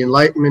 The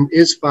Enlightenment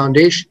is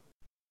foundation.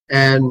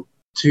 And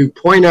to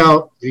point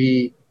out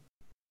the,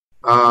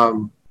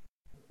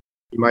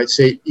 you might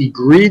say,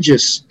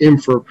 egregious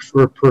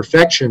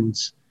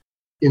imperfections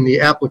in the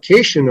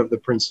application of the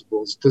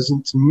principles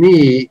doesn't, to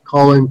me,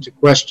 call into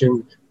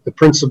question the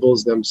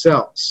principles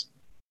themselves.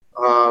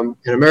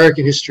 In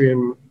American history,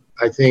 and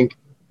I think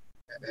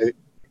at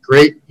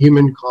great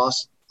human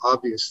cost,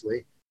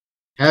 obviously,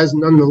 has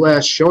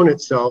nonetheless shown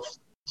itself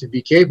to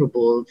be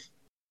capable of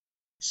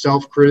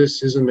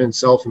self-criticism and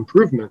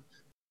self-improvement.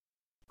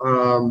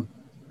 And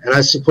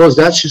I suppose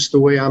that's just the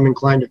way I'm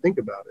inclined to think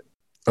about it.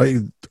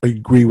 I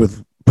agree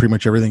with pretty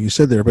much everything you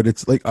said there, but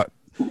it's like, I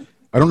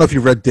don't know if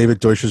you've read David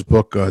Deutsch's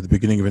book, The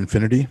Beginning of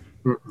Infinity.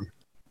 Mm-mm.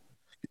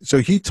 So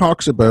he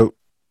talks about,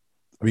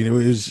 he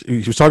was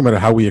talking about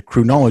how we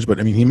accrue knowledge, but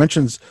he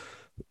mentions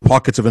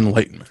pockets of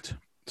enlightenment.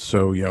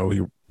 So,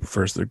 he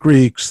refers to the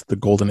Greeks, the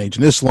Golden Age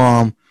in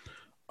Islam,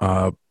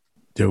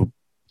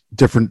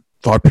 different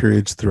thought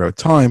periods throughout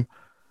time.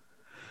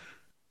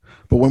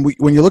 But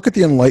when you look at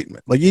the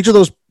Enlightenment, like each of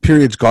those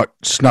periods got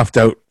snuffed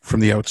out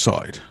from the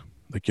outside.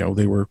 Like,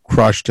 they were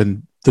crushed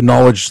and the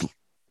knowledge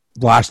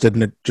lasted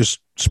and it just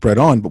spread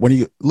on. But when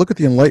you look at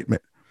the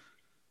Enlightenment,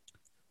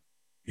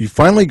 you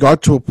finally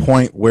got to a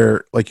point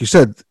where, like you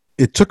said,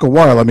 it took a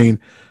while. The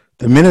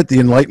minute the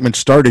Enlightenment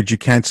started, you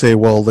can't say,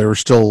 well, they were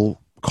still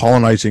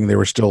colonizing, they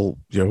were still,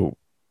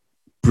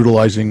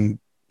 brutalizing,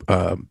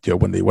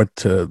 when they went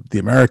to the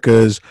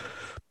Americas,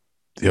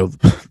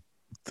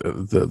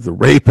 the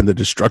rape and the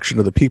destruction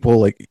of the people.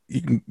 Like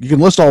you can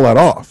list all that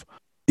off.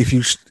 If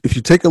you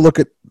take a look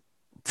at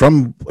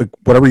from like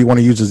whatever you want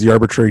to use as the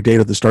arbitrary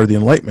date of the start of the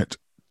Enlightenment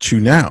to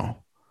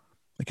now,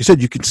 like you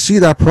said, you can see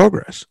that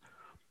progress.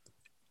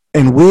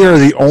 And we are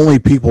the only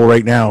people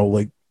right now,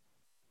 like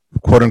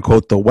quote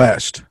unquote the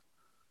West,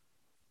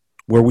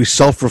 where we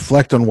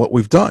self-reflect on what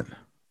we've done.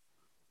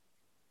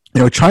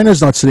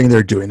 China's not sitting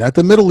there doing that.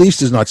 The Middle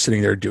East is not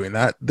sitting there doing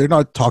that. They're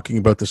not talking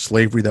about the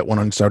slavery that went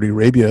on in Saudi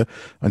Arabia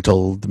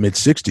until the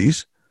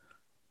mid-'60s.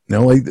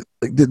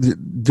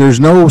 There's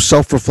no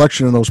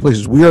self-reflection in those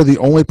places. We are the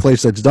only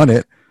place that's done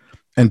it.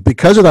 And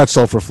because of that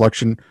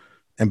self-reflection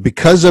and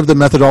because of the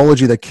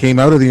methodology that came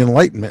out of the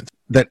Enlightenment,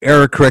 that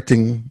error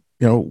correcting,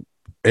 and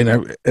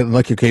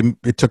like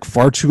it took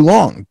far too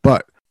long.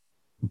 But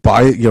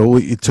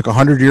it took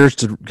 100 years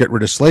to get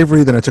rid of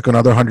slavery. Then it took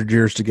another 100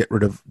 years to get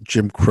rid of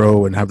Jim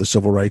Crow and have the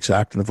Civil Rights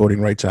Act and the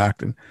Voting Rights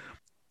Act. And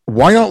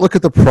why not look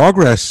at the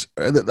progress?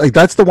 Like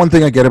that's the one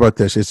thing I get about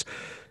this is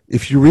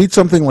if you read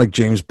something like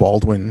James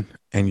Baldwin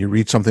and you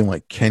read something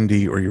like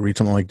Kendi or you read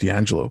something like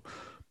D'Angelo,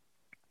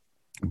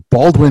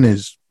 Baldwin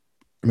is,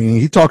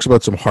 he talks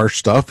about some harsh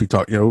stuff. He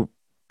doesn't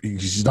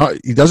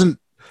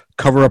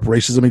cover up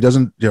racism. He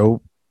doesn't,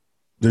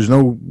 there's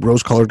no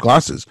rose-colored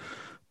glasses.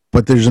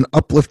 But there's an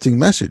uplifting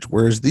message,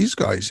 whereas these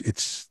guys,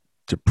 it's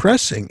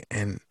depressing.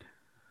 And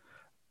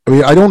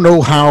I don't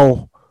know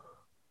how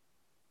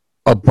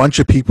a bunch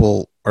of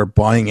people are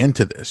buying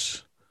into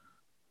this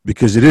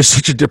because it is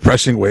such a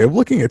depressing way of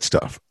looking at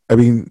stuff.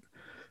 Like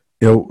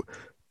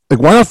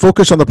why not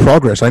focus on the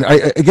progress?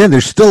 Again,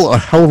 there's still a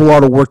hell of a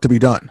lot of work to be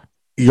done.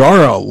 You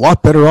are a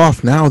lot better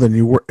off now than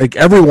you were, like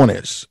everyone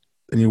is,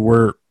 than you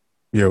were,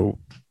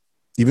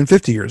 even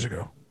 50 years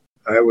ago.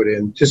 I would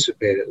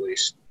anticipate at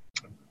least.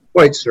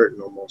 Quite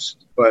certain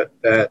almost, but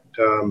that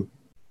I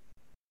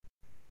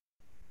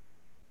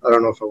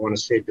don't know if I want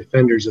to say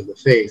defenders of the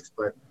faith,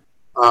 but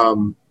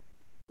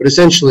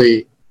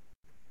essentially,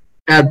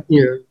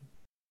 the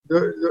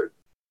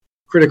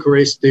critical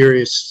race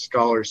theorists,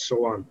 scholars,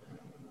 so on,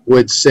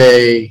 would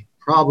say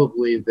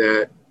probably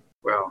that,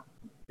 well,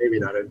 maybe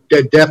not,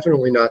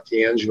 definitely not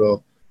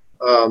D'Angelo,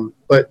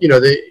 but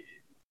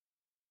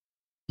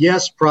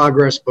yes,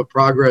 progress, but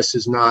progress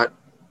is not.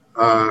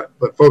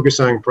 But focus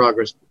on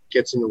progress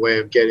gets in the way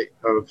of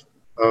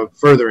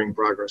furthering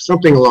progress.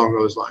 Something along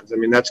those lines. I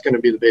mean, that's going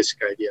to be the basic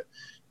idea.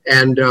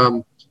 And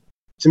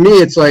to me,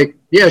 it's like,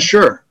 yeah,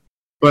 sure,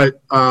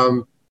 but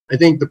I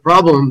think the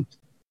problem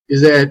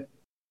is that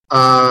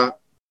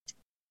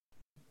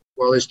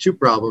well, there's two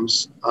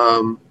problems.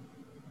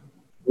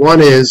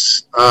 One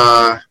is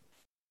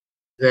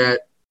that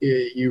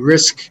you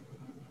risk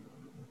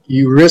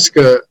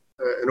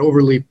an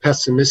overly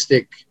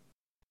pessimistic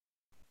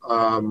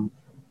or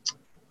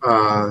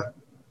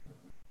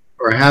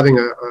having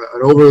an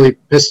overly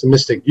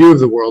pessimistic view of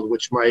the world,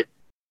 which might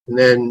and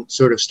then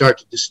sort of start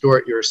to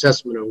distort your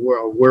assessment of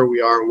where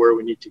we are and where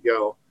we need to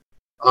go.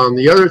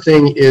 The other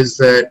thing is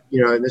that,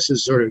 and this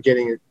is sort of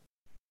getting a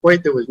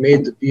point that was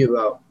made to be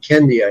about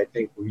Kendi, I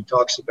think, where he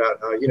talks about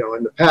how,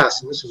 in the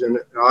past, and this is an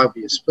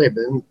obvious play,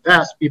 but in the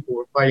past, people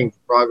were fighting for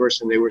progress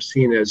and they were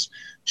seen as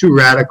too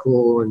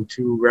radical and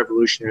too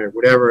revolutionary, or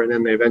whatever, and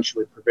then they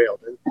eventually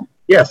prevailed. And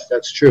yes,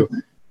 that's true.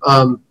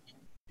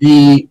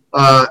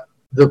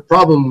 The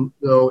problem,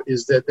 though,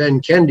 is that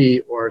then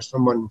Kendi or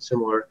someone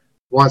similar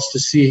wants to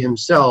see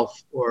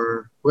himself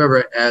or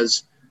whoever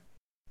as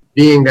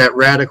being that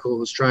radical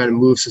who's trying to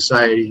move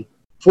society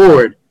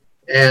forward.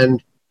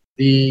 And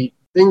the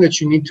thing that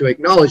you need to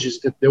acknowledge is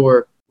that there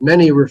were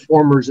many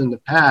reformers in the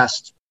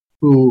past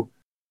who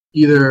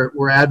either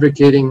were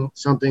advocating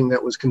something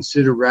that was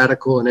considered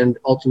radical and then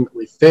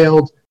ultimately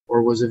failed,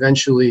 or was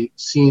eventually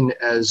seen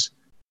as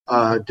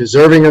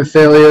deserving of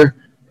failure.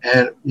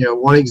 And,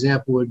 one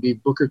example would be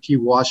Booker T.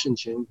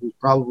 Washington, who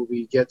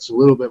probably gets a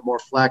little bit more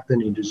flack than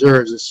he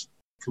deserves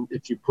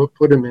if you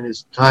put him in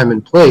his time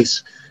and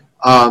place.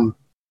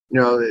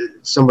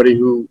 Somebody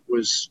who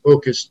was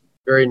focused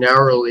very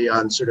narrowly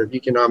on sort of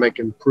economic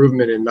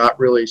improvement and not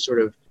really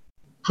sort of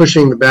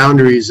pushing the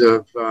boundaries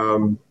of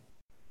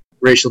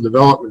racial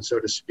development, so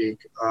to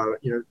speak,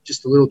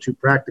 just a little too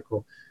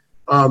practical.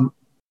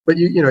 But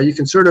you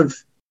can sort of,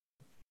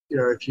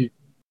 if you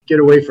get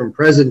away from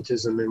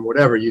presentism and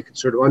whatever, you can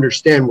sort of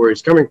understand where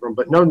he's coming from.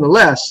 But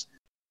nonetheless,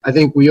 I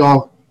think we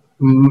all,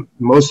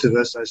 most of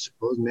us, I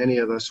suppose, many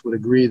of us would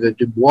agree that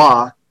Du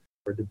Bois,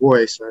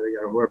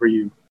 however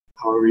you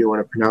want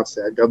to pronounce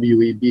that,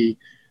 W-E-B,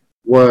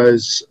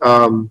 was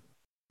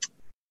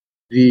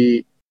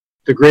the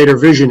greater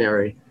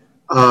visionary,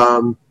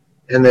 and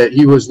that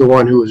he was the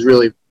one who was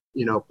really,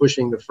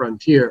 pushing the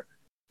frontier.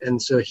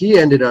 And so he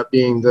ended up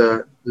being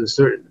the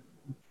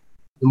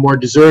more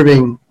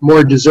deserving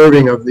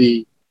of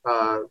the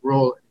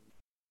role.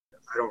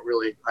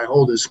 I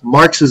hold his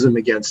Marxism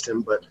against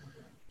him, but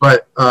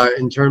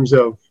in terms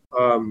of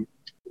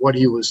what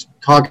he was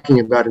talking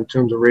about in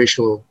terms of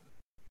racial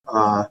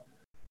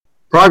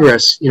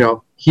progress,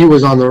 he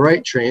was on the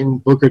right train.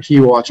 Booker T.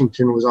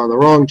 Washington was on the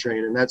wrong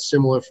train, and that's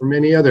similar for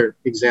many other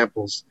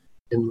examples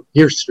in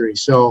history.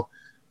 So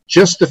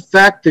just the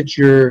fact that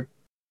you're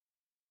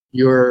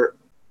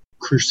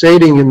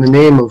crusading in the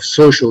name of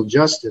social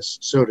justice,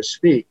 so to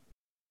speak,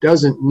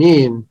 doesn't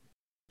mean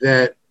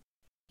that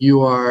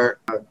you have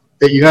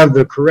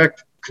the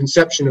correct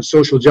conception of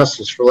social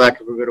justice, for lack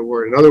of a better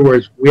word. In other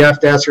words, we have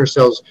to ask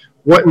ourselves,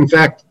 what in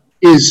fact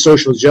is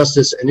social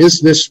justice, and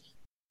is this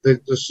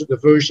the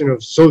version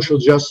of social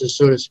justice,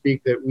 so to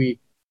speak, that we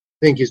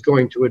think is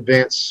going to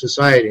advance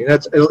society? And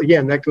that's,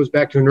 again, that goes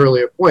back to an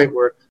earlier point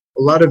where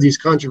a lot of these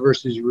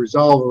controversies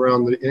resolve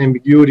around the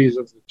ambiguities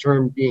of the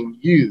term being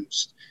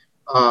used.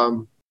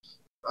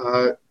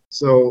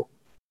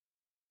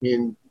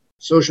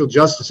 Social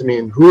justice,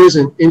 who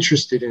isn't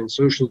interested in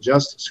social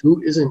justice?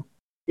 Who isn't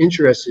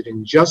interested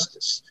in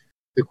justice?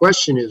 The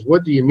question is,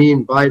 what do you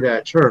mean by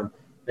that term?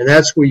 And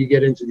that's where you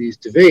get into these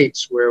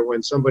debates where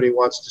when somebody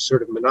wants to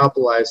sort of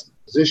monopolize the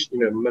position,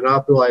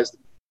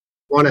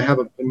 want to have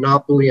a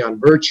monopoly on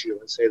virtue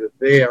and say that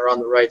they are on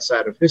the right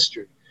side of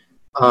history.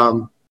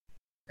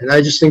 And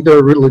I just think there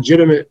are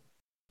legitimate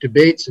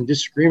debates and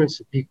disagreements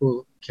that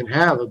people can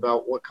have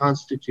about what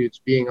constitutes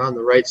being on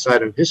the right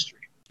side of history.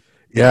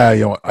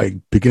 Yeah,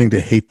 I'm beginning to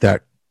hate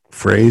that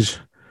phrase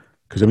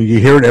because you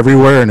hear it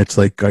everywhere, and it's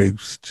like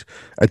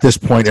at this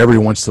point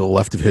everyone's to the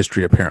left of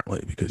history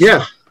apparently because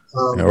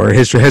or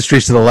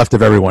history's to the left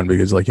of everyone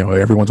because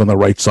everyone's on the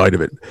right side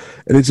of it,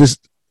 and it's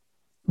just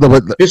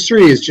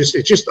history is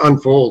just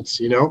unfolds,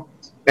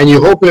 and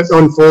you hope it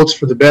unfolds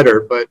for the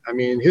better. But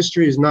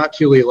history is not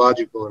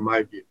teleological in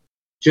my view,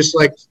 just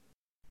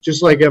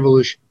like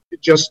evolution,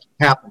 it just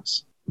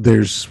happens.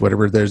 There's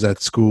that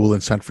school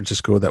in San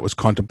Francisco that was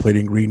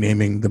contemplating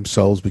renaming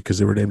themselves because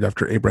they were named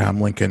after Abraham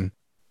Lincoln.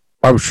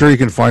 I'm sure you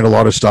can find a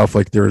lot of stuff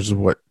like there's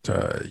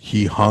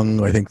he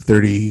hung, I think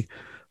 30,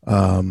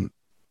 I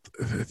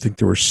think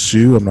there were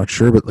Sioux, I'm not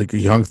sure, but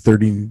he hung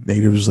 30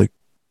 natives, it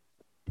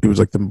was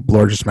the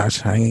largest mass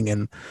hanging in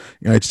the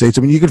United States.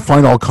 You can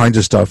find all kinds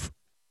of stuff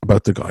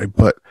about the guy,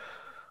 but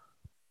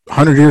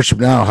 100 years from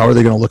now, how are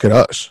they going to look at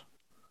us?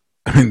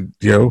 And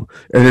there's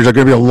going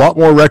to be a lot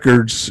more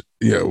records,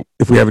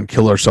 if we haven't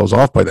killed ourselves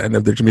off by then,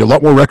 there's going to be a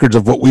lot more records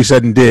of what we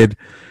said and did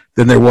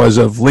than there was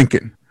of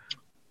Lincoln.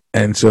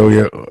 And so,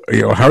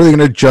 how are they going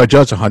to judge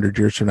us 100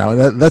 years from now?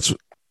 And that's,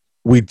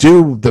 we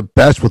do the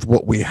best with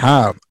what we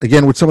have.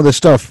 Again, with some of this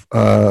stuff,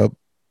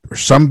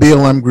 some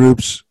BLM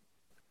groups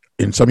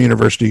in some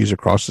universities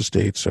across the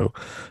state, so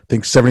I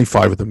think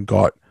 75 of them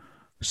got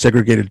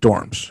segregated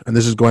dorms. And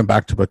this is going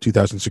back to about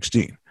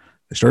 2016.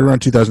 They started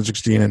around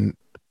 2016, and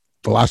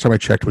the last time I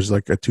checked was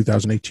like a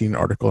 2018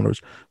 article, and it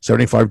was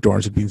 75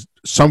 dorms. It means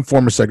some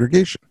form of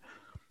segregation.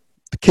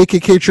 The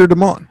KKK cheered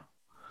them on.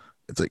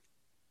 It's like,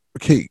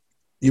 okay,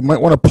 you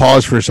might want to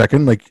pause for a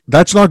second. Like,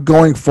 that's not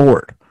going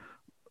forward.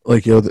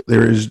 Like, that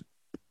is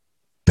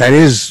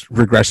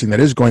regressing. That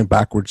is going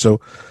backwards.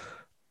 So,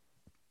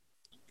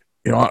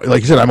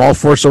 like I said, I'm all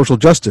for social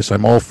justice.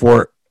 I'm all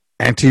for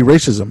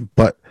anti-racism,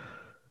 but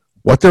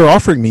what they're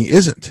offering me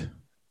isn't.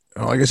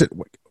 Like I said,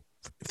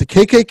 if the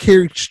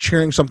KKK is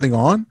cheering something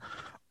on,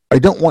 I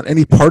don't want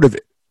any part of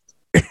it.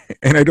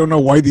 And I don't know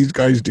why these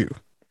guys do.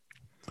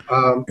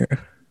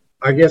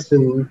 I guess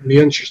in the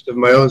interest of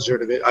my own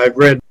sort of it, I've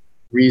read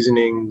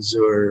reasonings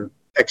or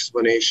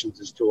explanations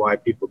as to why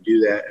people do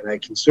that, and I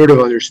can sort of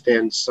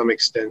understand to some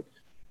extent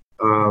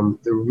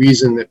the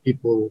reason that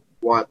people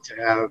want to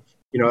have,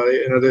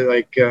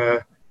 like,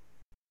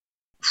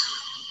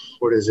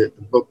 what is it,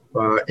 the book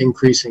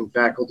Increasing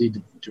Faculty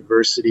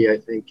Diversity, I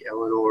think,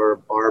 Eleanor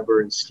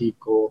Barber and Steve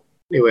Cole.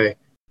 Anyway,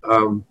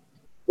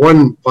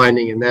 one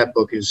finding in that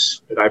book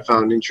that I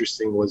found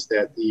interesting was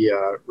that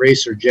the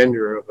race or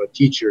gender of a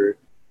teacher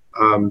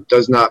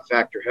does not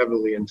factor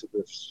heavily into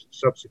the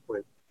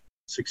subsequent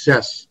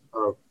success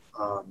of,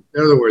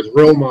 in other words,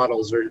 role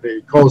models, or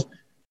their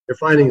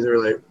findings are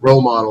like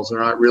role models are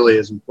not really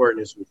as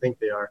important as we think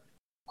they are.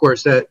 Of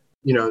course, that,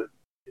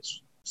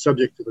 it's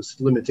subject to the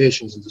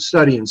limitations of the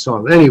study and so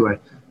on. Anyway,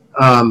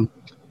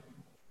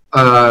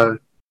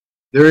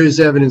 there is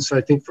evidence,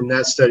 I think, from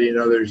that study and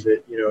others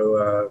that,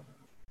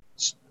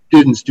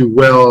 students do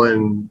well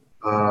in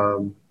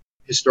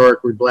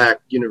historically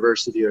black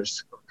university or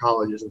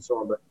colleges and so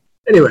on. But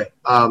anyway,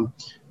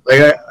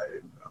 like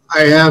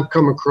I have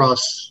come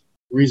across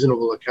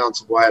reasonable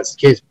accounts of why it's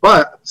the case,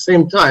 but at the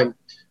same time,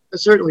 I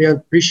certainly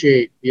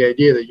appreciate the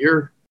idea that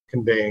you're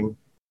conveying,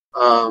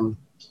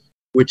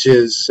 which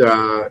is,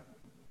 it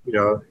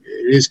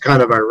is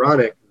kind of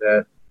ironic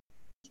that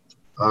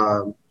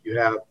you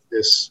have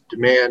this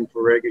demand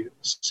for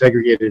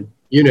segregated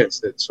units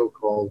that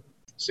so-called,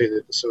 say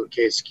that the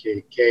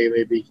KKK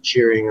may be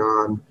cheering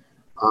on,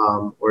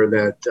 or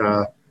that,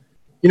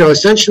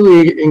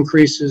 essentially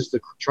increases the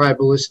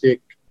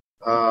tribalistic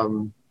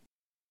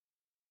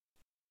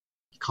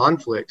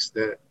conflicts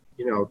that,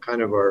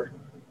 kind of are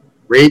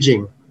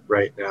raging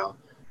right now,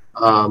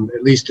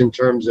 at least in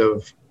terms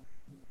of,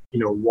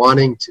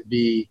 wanting to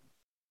be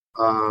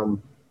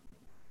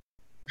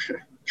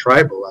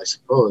tribal, I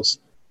suppose.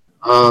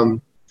 So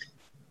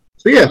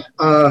yeah,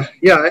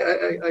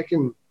 I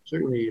can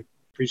certainly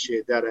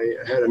appreciate that.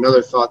 I had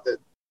another thought that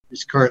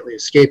is currently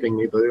escaping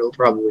me, but it'll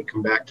probably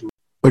come back to me.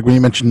 Like when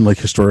you mentioned like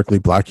historically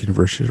black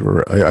universities,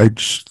 where I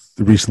just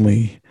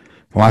recently,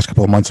 the last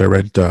couple of months, I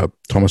read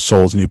Thomas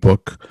Sowell's new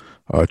book,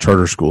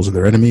 Charter Schools and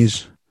Their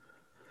Enemies.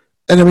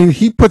 And I mean,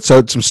 he puts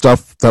out some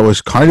stuff that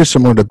was kind of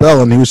similar to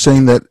Bell, and he was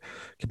saying that,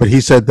 but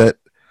he said that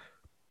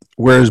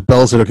whereas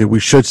Bell said, okay, we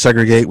should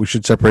segregate, we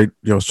should separate,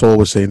 Sowell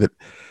was saying that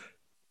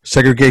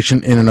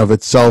segregation in and of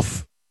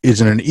itself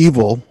isn't an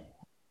evil,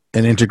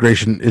 and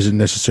integration isn't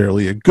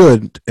necessarily a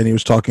good. And he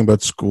was talking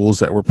about schools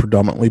that were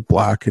predominantly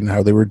black and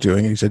how they were doing.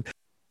 And he said,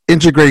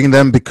 integrating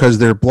them because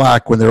they're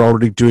black when they're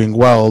already doing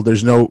well,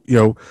 there's no,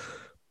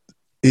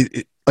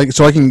 like,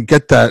 so I can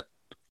get that.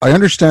 I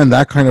understand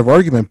that kind of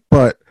argument,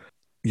 but,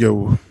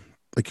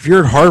 like if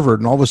you're at Harvard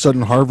and all of a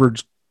sudden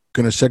Harvard's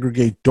going to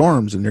segregate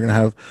dorms and you're going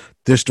to have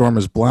this dorm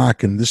is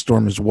black and this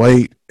dorm is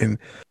white, and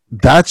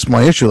that's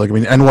my issue. Like, I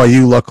mean,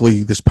 NYU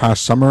luckily this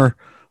past summer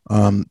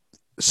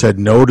said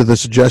no to the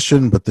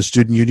suggestion, but the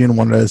student union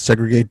wanted to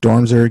segregate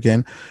dorms there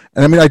again.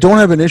 And I mean, I don't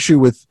have an issue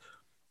with,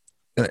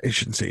 I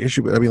shouldn't say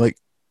issue, but I mean, like,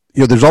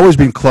 there's always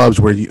been clubs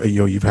where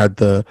you've had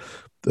the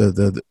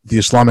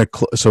Islamic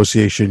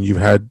Association, you've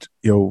had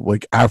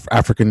like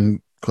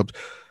African clubs.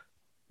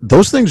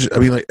 Those things, I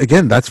mean, like,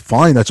 again, that's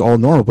fine, that's all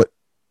normal, but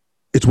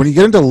it's when you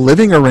get into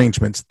living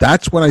arrangements,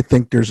 that's when I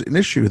think there's an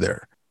issue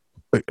there.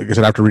 Like I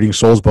said, after reading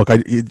Sowell's book,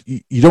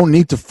 you don't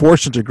need to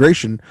force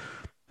integration,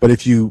 but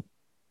if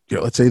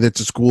let's say that's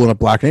a school in a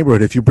black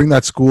neighborhood, if you bring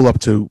that school up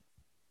to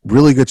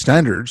really good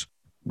standards,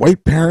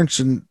 white parents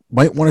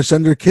might want to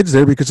send their kids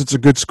there because it's a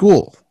good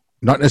school,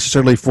 not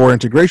necessarily for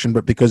integration,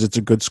 but because it's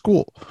a good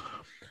school.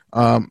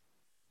 But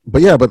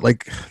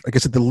like I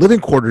said, the living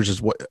quarters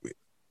is what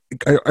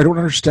I don't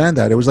understand.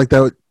 That it was like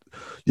that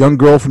young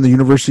girl from the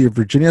University of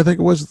Virginia, I think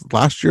it was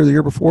last year, the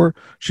year before.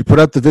 She put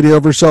out the video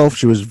of herself.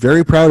 She was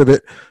very proud of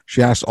it.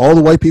 She asked all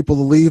the white people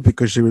to leave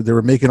because they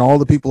were making all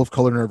the people of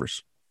color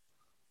nervous.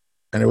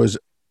 And it was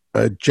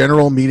a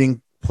general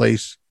meeting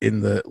place in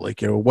the,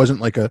 like, it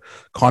wasn't like a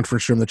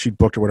conference room that she'd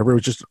booked or whatever. It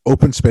was just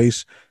open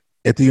space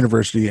at the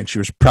university, and she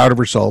was proud of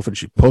herself, and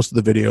she posted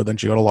the video. Then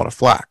she got a lot of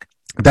flack.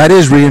 That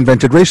is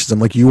reinvented racism.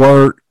 Like,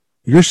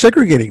 you're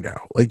segregating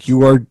now. Like,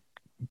 you are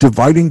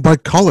dividing by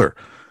color.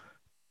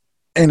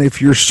 And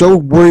if you're so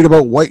worried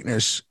about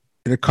whiteness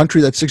in a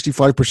country that's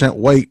 65%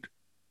 white,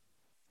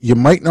 you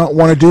might not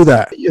want to do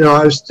that. You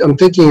know, I'm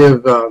thinking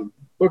of a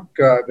book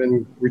I've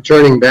been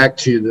returning back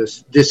to,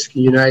 this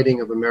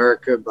Disuniting of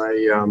America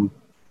by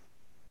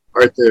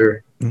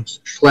Arthur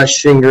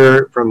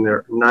Schlesinger from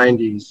the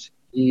 90s.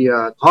 He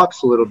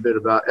talks a little bit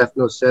about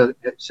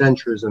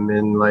ethnocentrism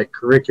in like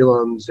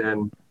curriculums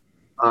and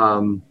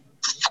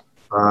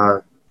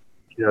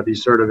you know,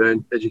 these sort of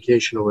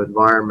educational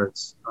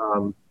environments,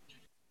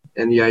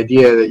 and the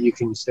idea that you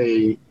can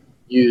say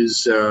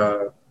use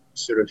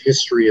sort of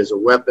history as a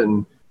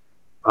weapon,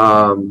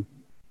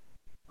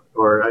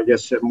 or I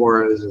guess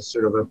more as a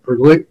sort of a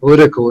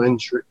political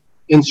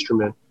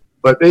instrument,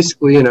 but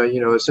basically, you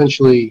know,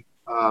 essentially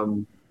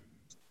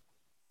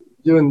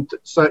doing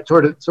sort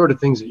of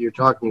things that you're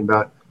talking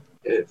about.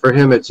 For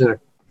him, it's in a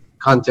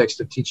context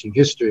of teaching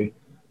history,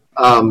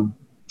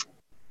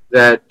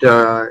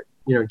 that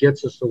you know,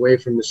 gets us away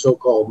from the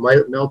so-called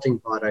melting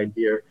pot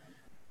idea,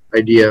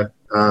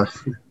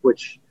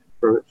 which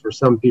for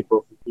some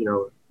people, you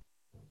know,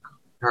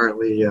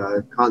 apparently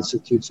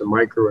constitutes a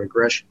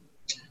microaggression,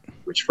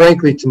 which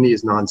frankly to me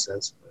is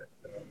nonsense.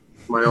 But,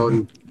 my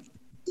own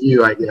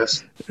view, I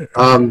guess.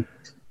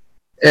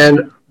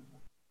 And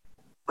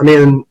I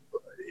mean,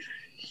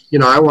 you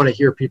know, I want to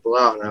hear people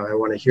out, and I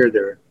want to hear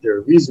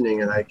their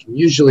reasoning, and I can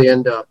usually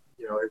end up,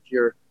 you know, if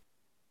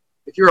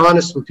you're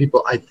honest with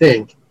people, I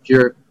think if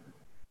you're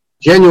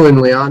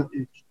genuinely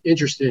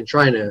interested in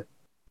trying to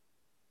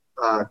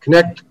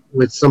connect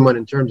with someone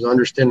in terms of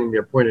understanding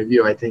their point of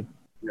view, I think,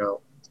 you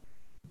know,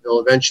 they'll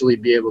eventually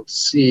be able to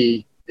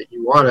see that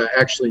you want to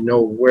actually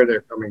know where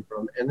they're coming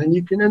from, and then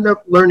you can end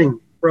up learning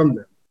from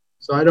them.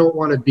 So I don't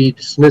want to be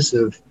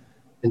dismissive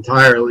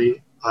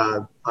entirely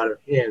out of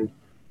hand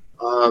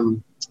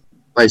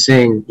by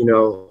saying, you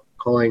know,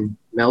 calling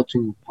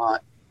melting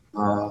pot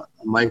a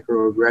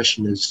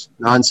microaggression is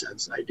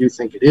nonsense. I do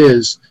think it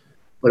is,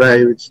 but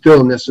I would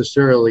still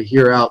necessarily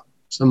hear out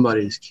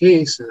somebody's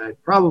case, and I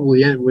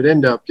probably would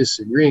end up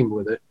disagreeing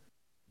with it.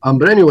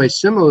 But anyway,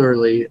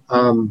 similarly,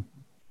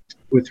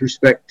 with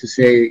respect to,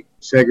 say,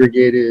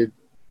 segregated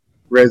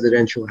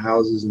residential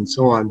houses and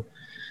so on,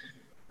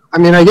 I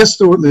mean, I guess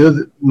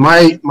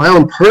my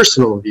own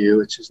personal view,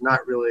 which is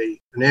not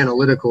really an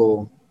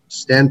analytical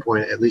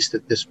standpoint, at least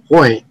at this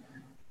point,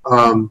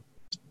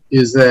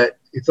 is that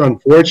it's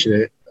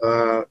unfortunate.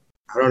 I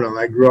don't know.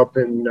 I grew up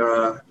in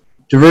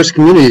diverse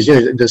communities, you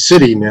know, the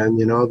city, man,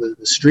 you know, the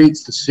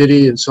streets, the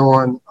city, and so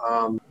on.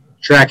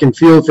 Track and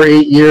field for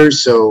 8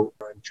 years, so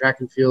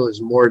track and field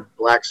is more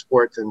black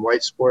sport than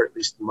white sport, at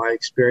least in my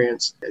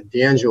experience.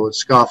 D'Angelo would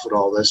scoff at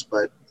all this,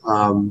 but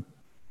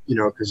you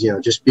know, because, you know,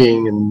 just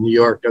being in New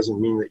York doesn't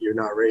mean that you're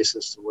not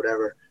racist or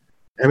whatever.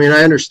 I mean,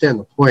 I understand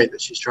the point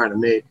that she's trying to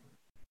make,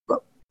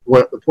 but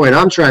what the point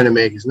I'm trying to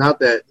make is not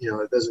that, you know,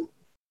 it doesn't,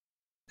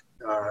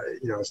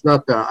 you know, it's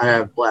not the I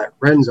have black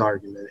friends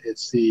argument.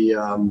 It's the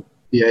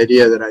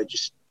idea that I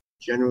just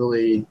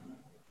generally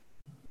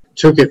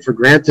took it for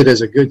granted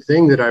as a good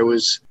thing that I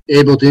was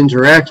able to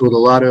interact with a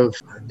lot of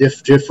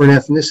different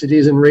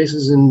ethnicities and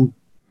races and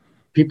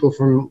people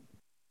from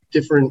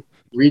different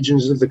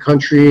regions of the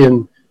country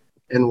and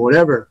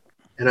whatever.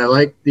 And I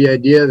like the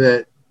idea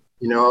that,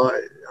 you know,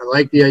 I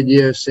like the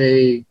idea of,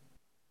 say,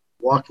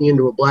 walking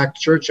into a black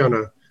church on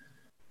a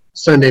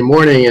Sunday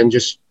morning and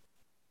just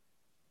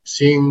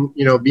seeing,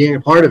 you know, being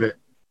a part of it,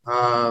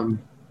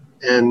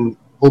 and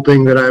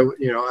hoping that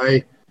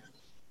I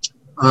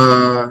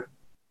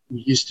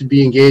used to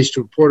be engaged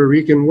to a Puerto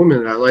Rican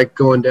woman. I like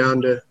going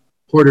down to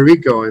Puerto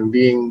Rico and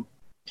being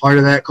part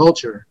of that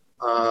culture,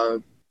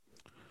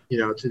 you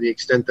know, to the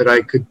extent that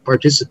I could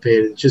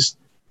participate. It's just,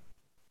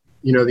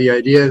 you know, the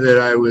idea that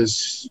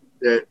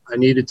I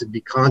needed to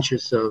be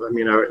conscious of. I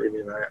mean,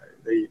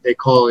 they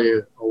call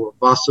you a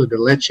vaso de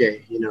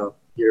leche. You know,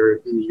 you're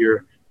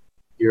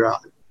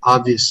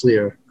obviously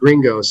a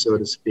gringo, so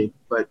to speak.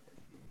 But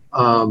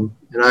and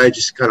I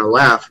just kind of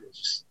laugh. It's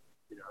just,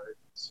 you know,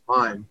 it's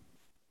fine.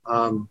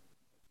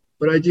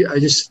 But I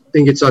just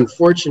think it's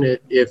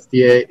unfortunate if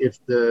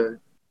the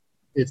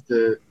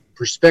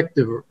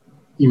perspective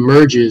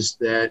emerges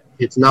that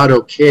it's not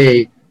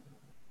okay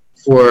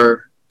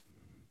for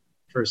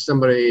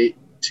somebody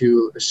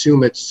to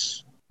assume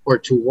it's, or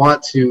to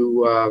want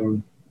to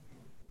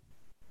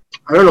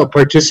I don't know,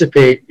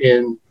 participate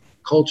in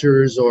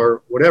cultures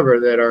or whatever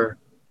that are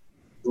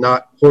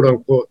not quote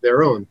unquote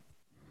their own.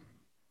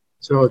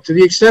 So to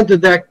the extent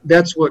that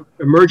that's what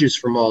emerges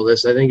from all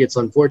this, I think it's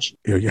unfortunate.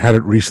 You know, you had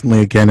it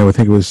recently again. I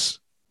think it was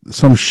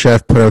some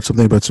chef put out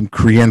something about some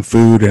Korean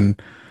food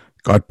and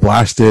got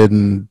blasted,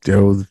 and, you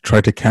know,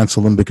 tried to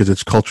cancel them because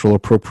it's cultural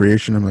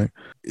appropriation. I'm like,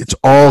 it's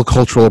all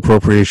cultural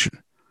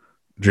appropriation.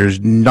 There's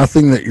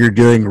nothing that you're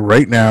doing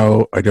right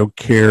now. I don't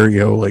care. You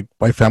know, like,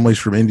 my family's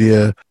from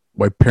India.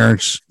 My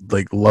parents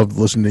love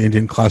listening to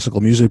Indian classical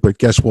music, but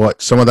guess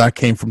what? Some of that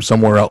came from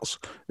somewhere else.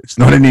 It's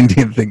not an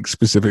Indian thing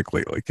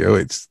specifically. Like, you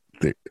know,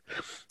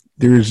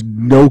 there's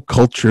no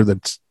culture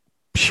that's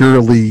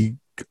purely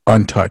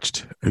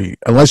untouched. I mean,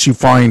 unless you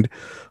find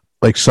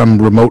like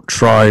some remote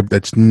tribe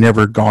that's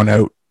never gone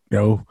out,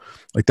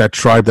 like that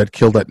tribe that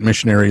killed that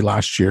missionary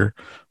last year.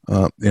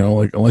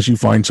 Like unless you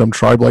find some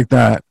tribe like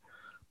that,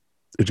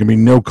 there's going to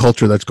be no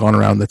culture that's gone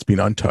around that's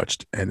been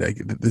untouched. And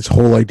this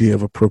whole idea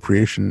of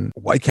appropriation,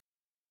 why can't...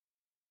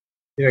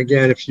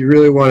 Again, if you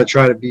really want to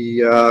try to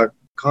be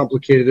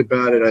complicated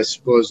about it, I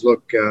suppose,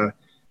 look, I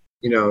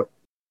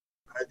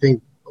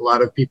think a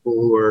lot of people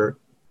who are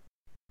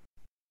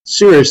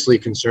seriously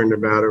concerned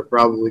about it are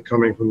probably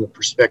coming from the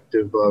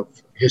perspective of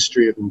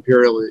history of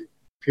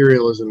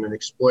imperialism and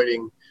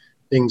exploiting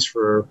things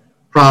for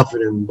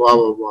profit and blah,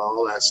 blah, blah,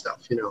 all that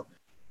stuff,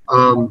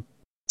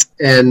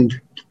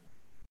 and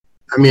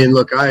I mean,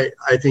 look, I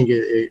think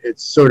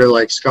it's sort of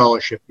like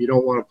scholarship. You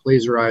don't want to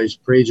plagiarize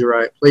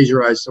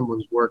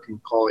someone's work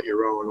and call it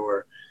your own,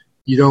 or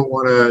you don't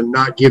want to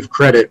not give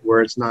credit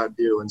where it's not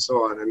due, and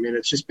so on. I mean,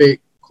 it's just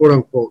quote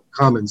unquote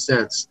common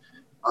sense.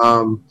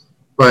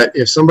 But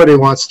if somebody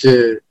wants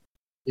to,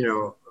 I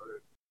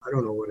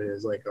don't know what it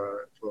is, like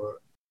if a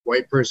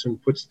white person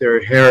puts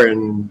their hair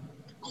in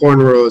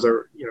cornrows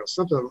or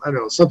something, I don't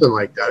know, something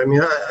like that. I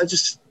mean, I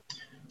just,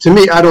 to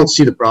me, I don't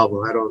see the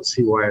problem. I don't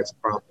see why it's a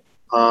problem.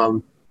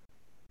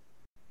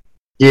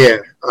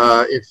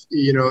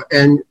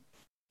 And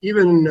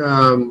even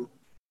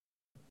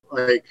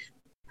like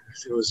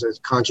there was a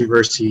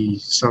controversy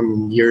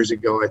some years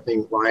ago. I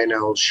think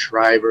Lionel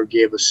Shriver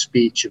gave a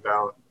speech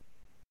about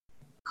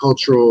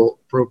cultural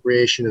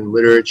appropriation in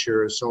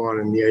literature and so on,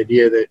 and the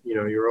idea that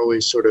you're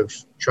always sort of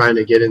trying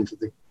to get into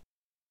the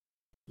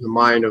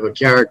mind of a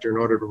character in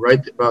order to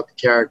write about the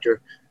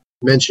character.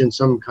 Mentioned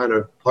some kind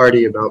of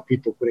party about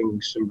people putting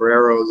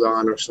sombreros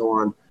on or so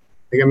on.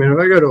 Like, I mean, if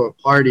I go to a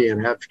party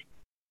and have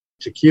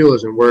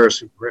tequilas and wear a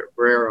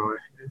sombrero,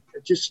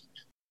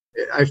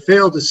 I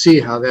fail to see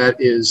how that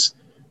is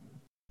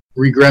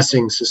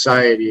regressing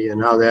society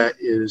and how that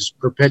is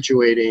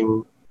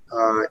perpetuating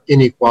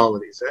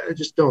inequalities. I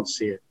just don't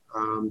see it.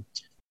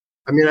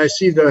 I mean, I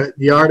see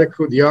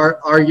the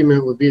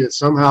argument would be that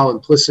somehow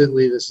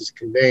implicitly this is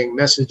conveying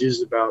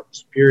messages about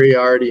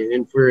superiority and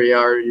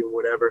inferiority and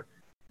whatever.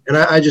 And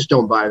I just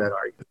don't buy that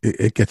argument.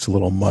 It gets a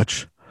little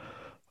much.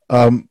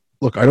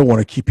 Look, I don't want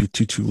to keep you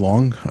too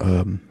long.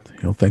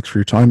 Thanks for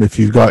your time. If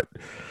you've got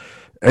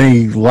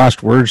any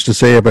last words to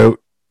say about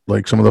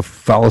like some of the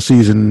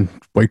fallacies in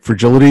white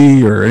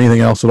fragility or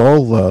anything else at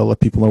all, let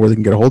people know where they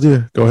can get a hold of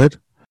you. Go ahead.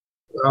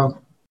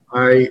 Well,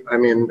 I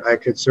mean, I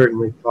could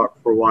certainly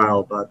talk for a while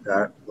about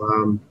that.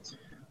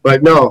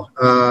 But no,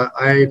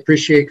 I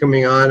appreciate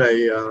coming on.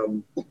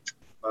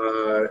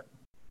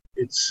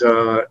 It's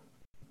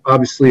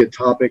obviously a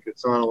topic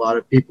that's on a lot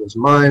of people's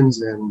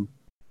minds, and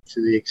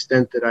to the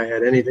extent that I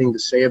had anything to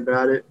say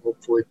about it,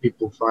 hopefully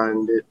people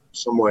find it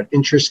somewhat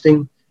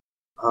interesting.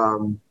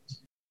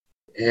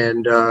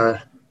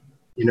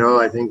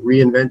 I think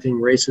reinventing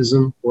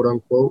racism, quote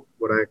unquote,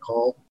 what I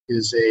call,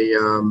 is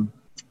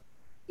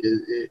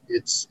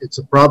it's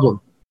a problem.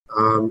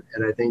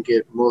 And I think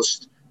it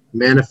most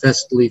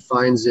manifestly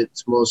finds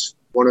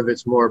one of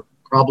its more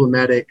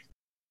problematic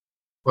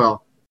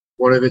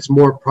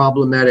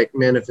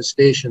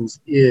manifestations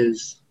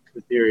is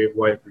the theory of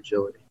white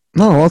fragility.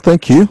 No, well,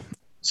 thank you.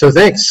 So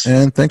thanks.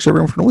 And thanks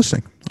everyone for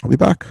listening. I'll be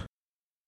back.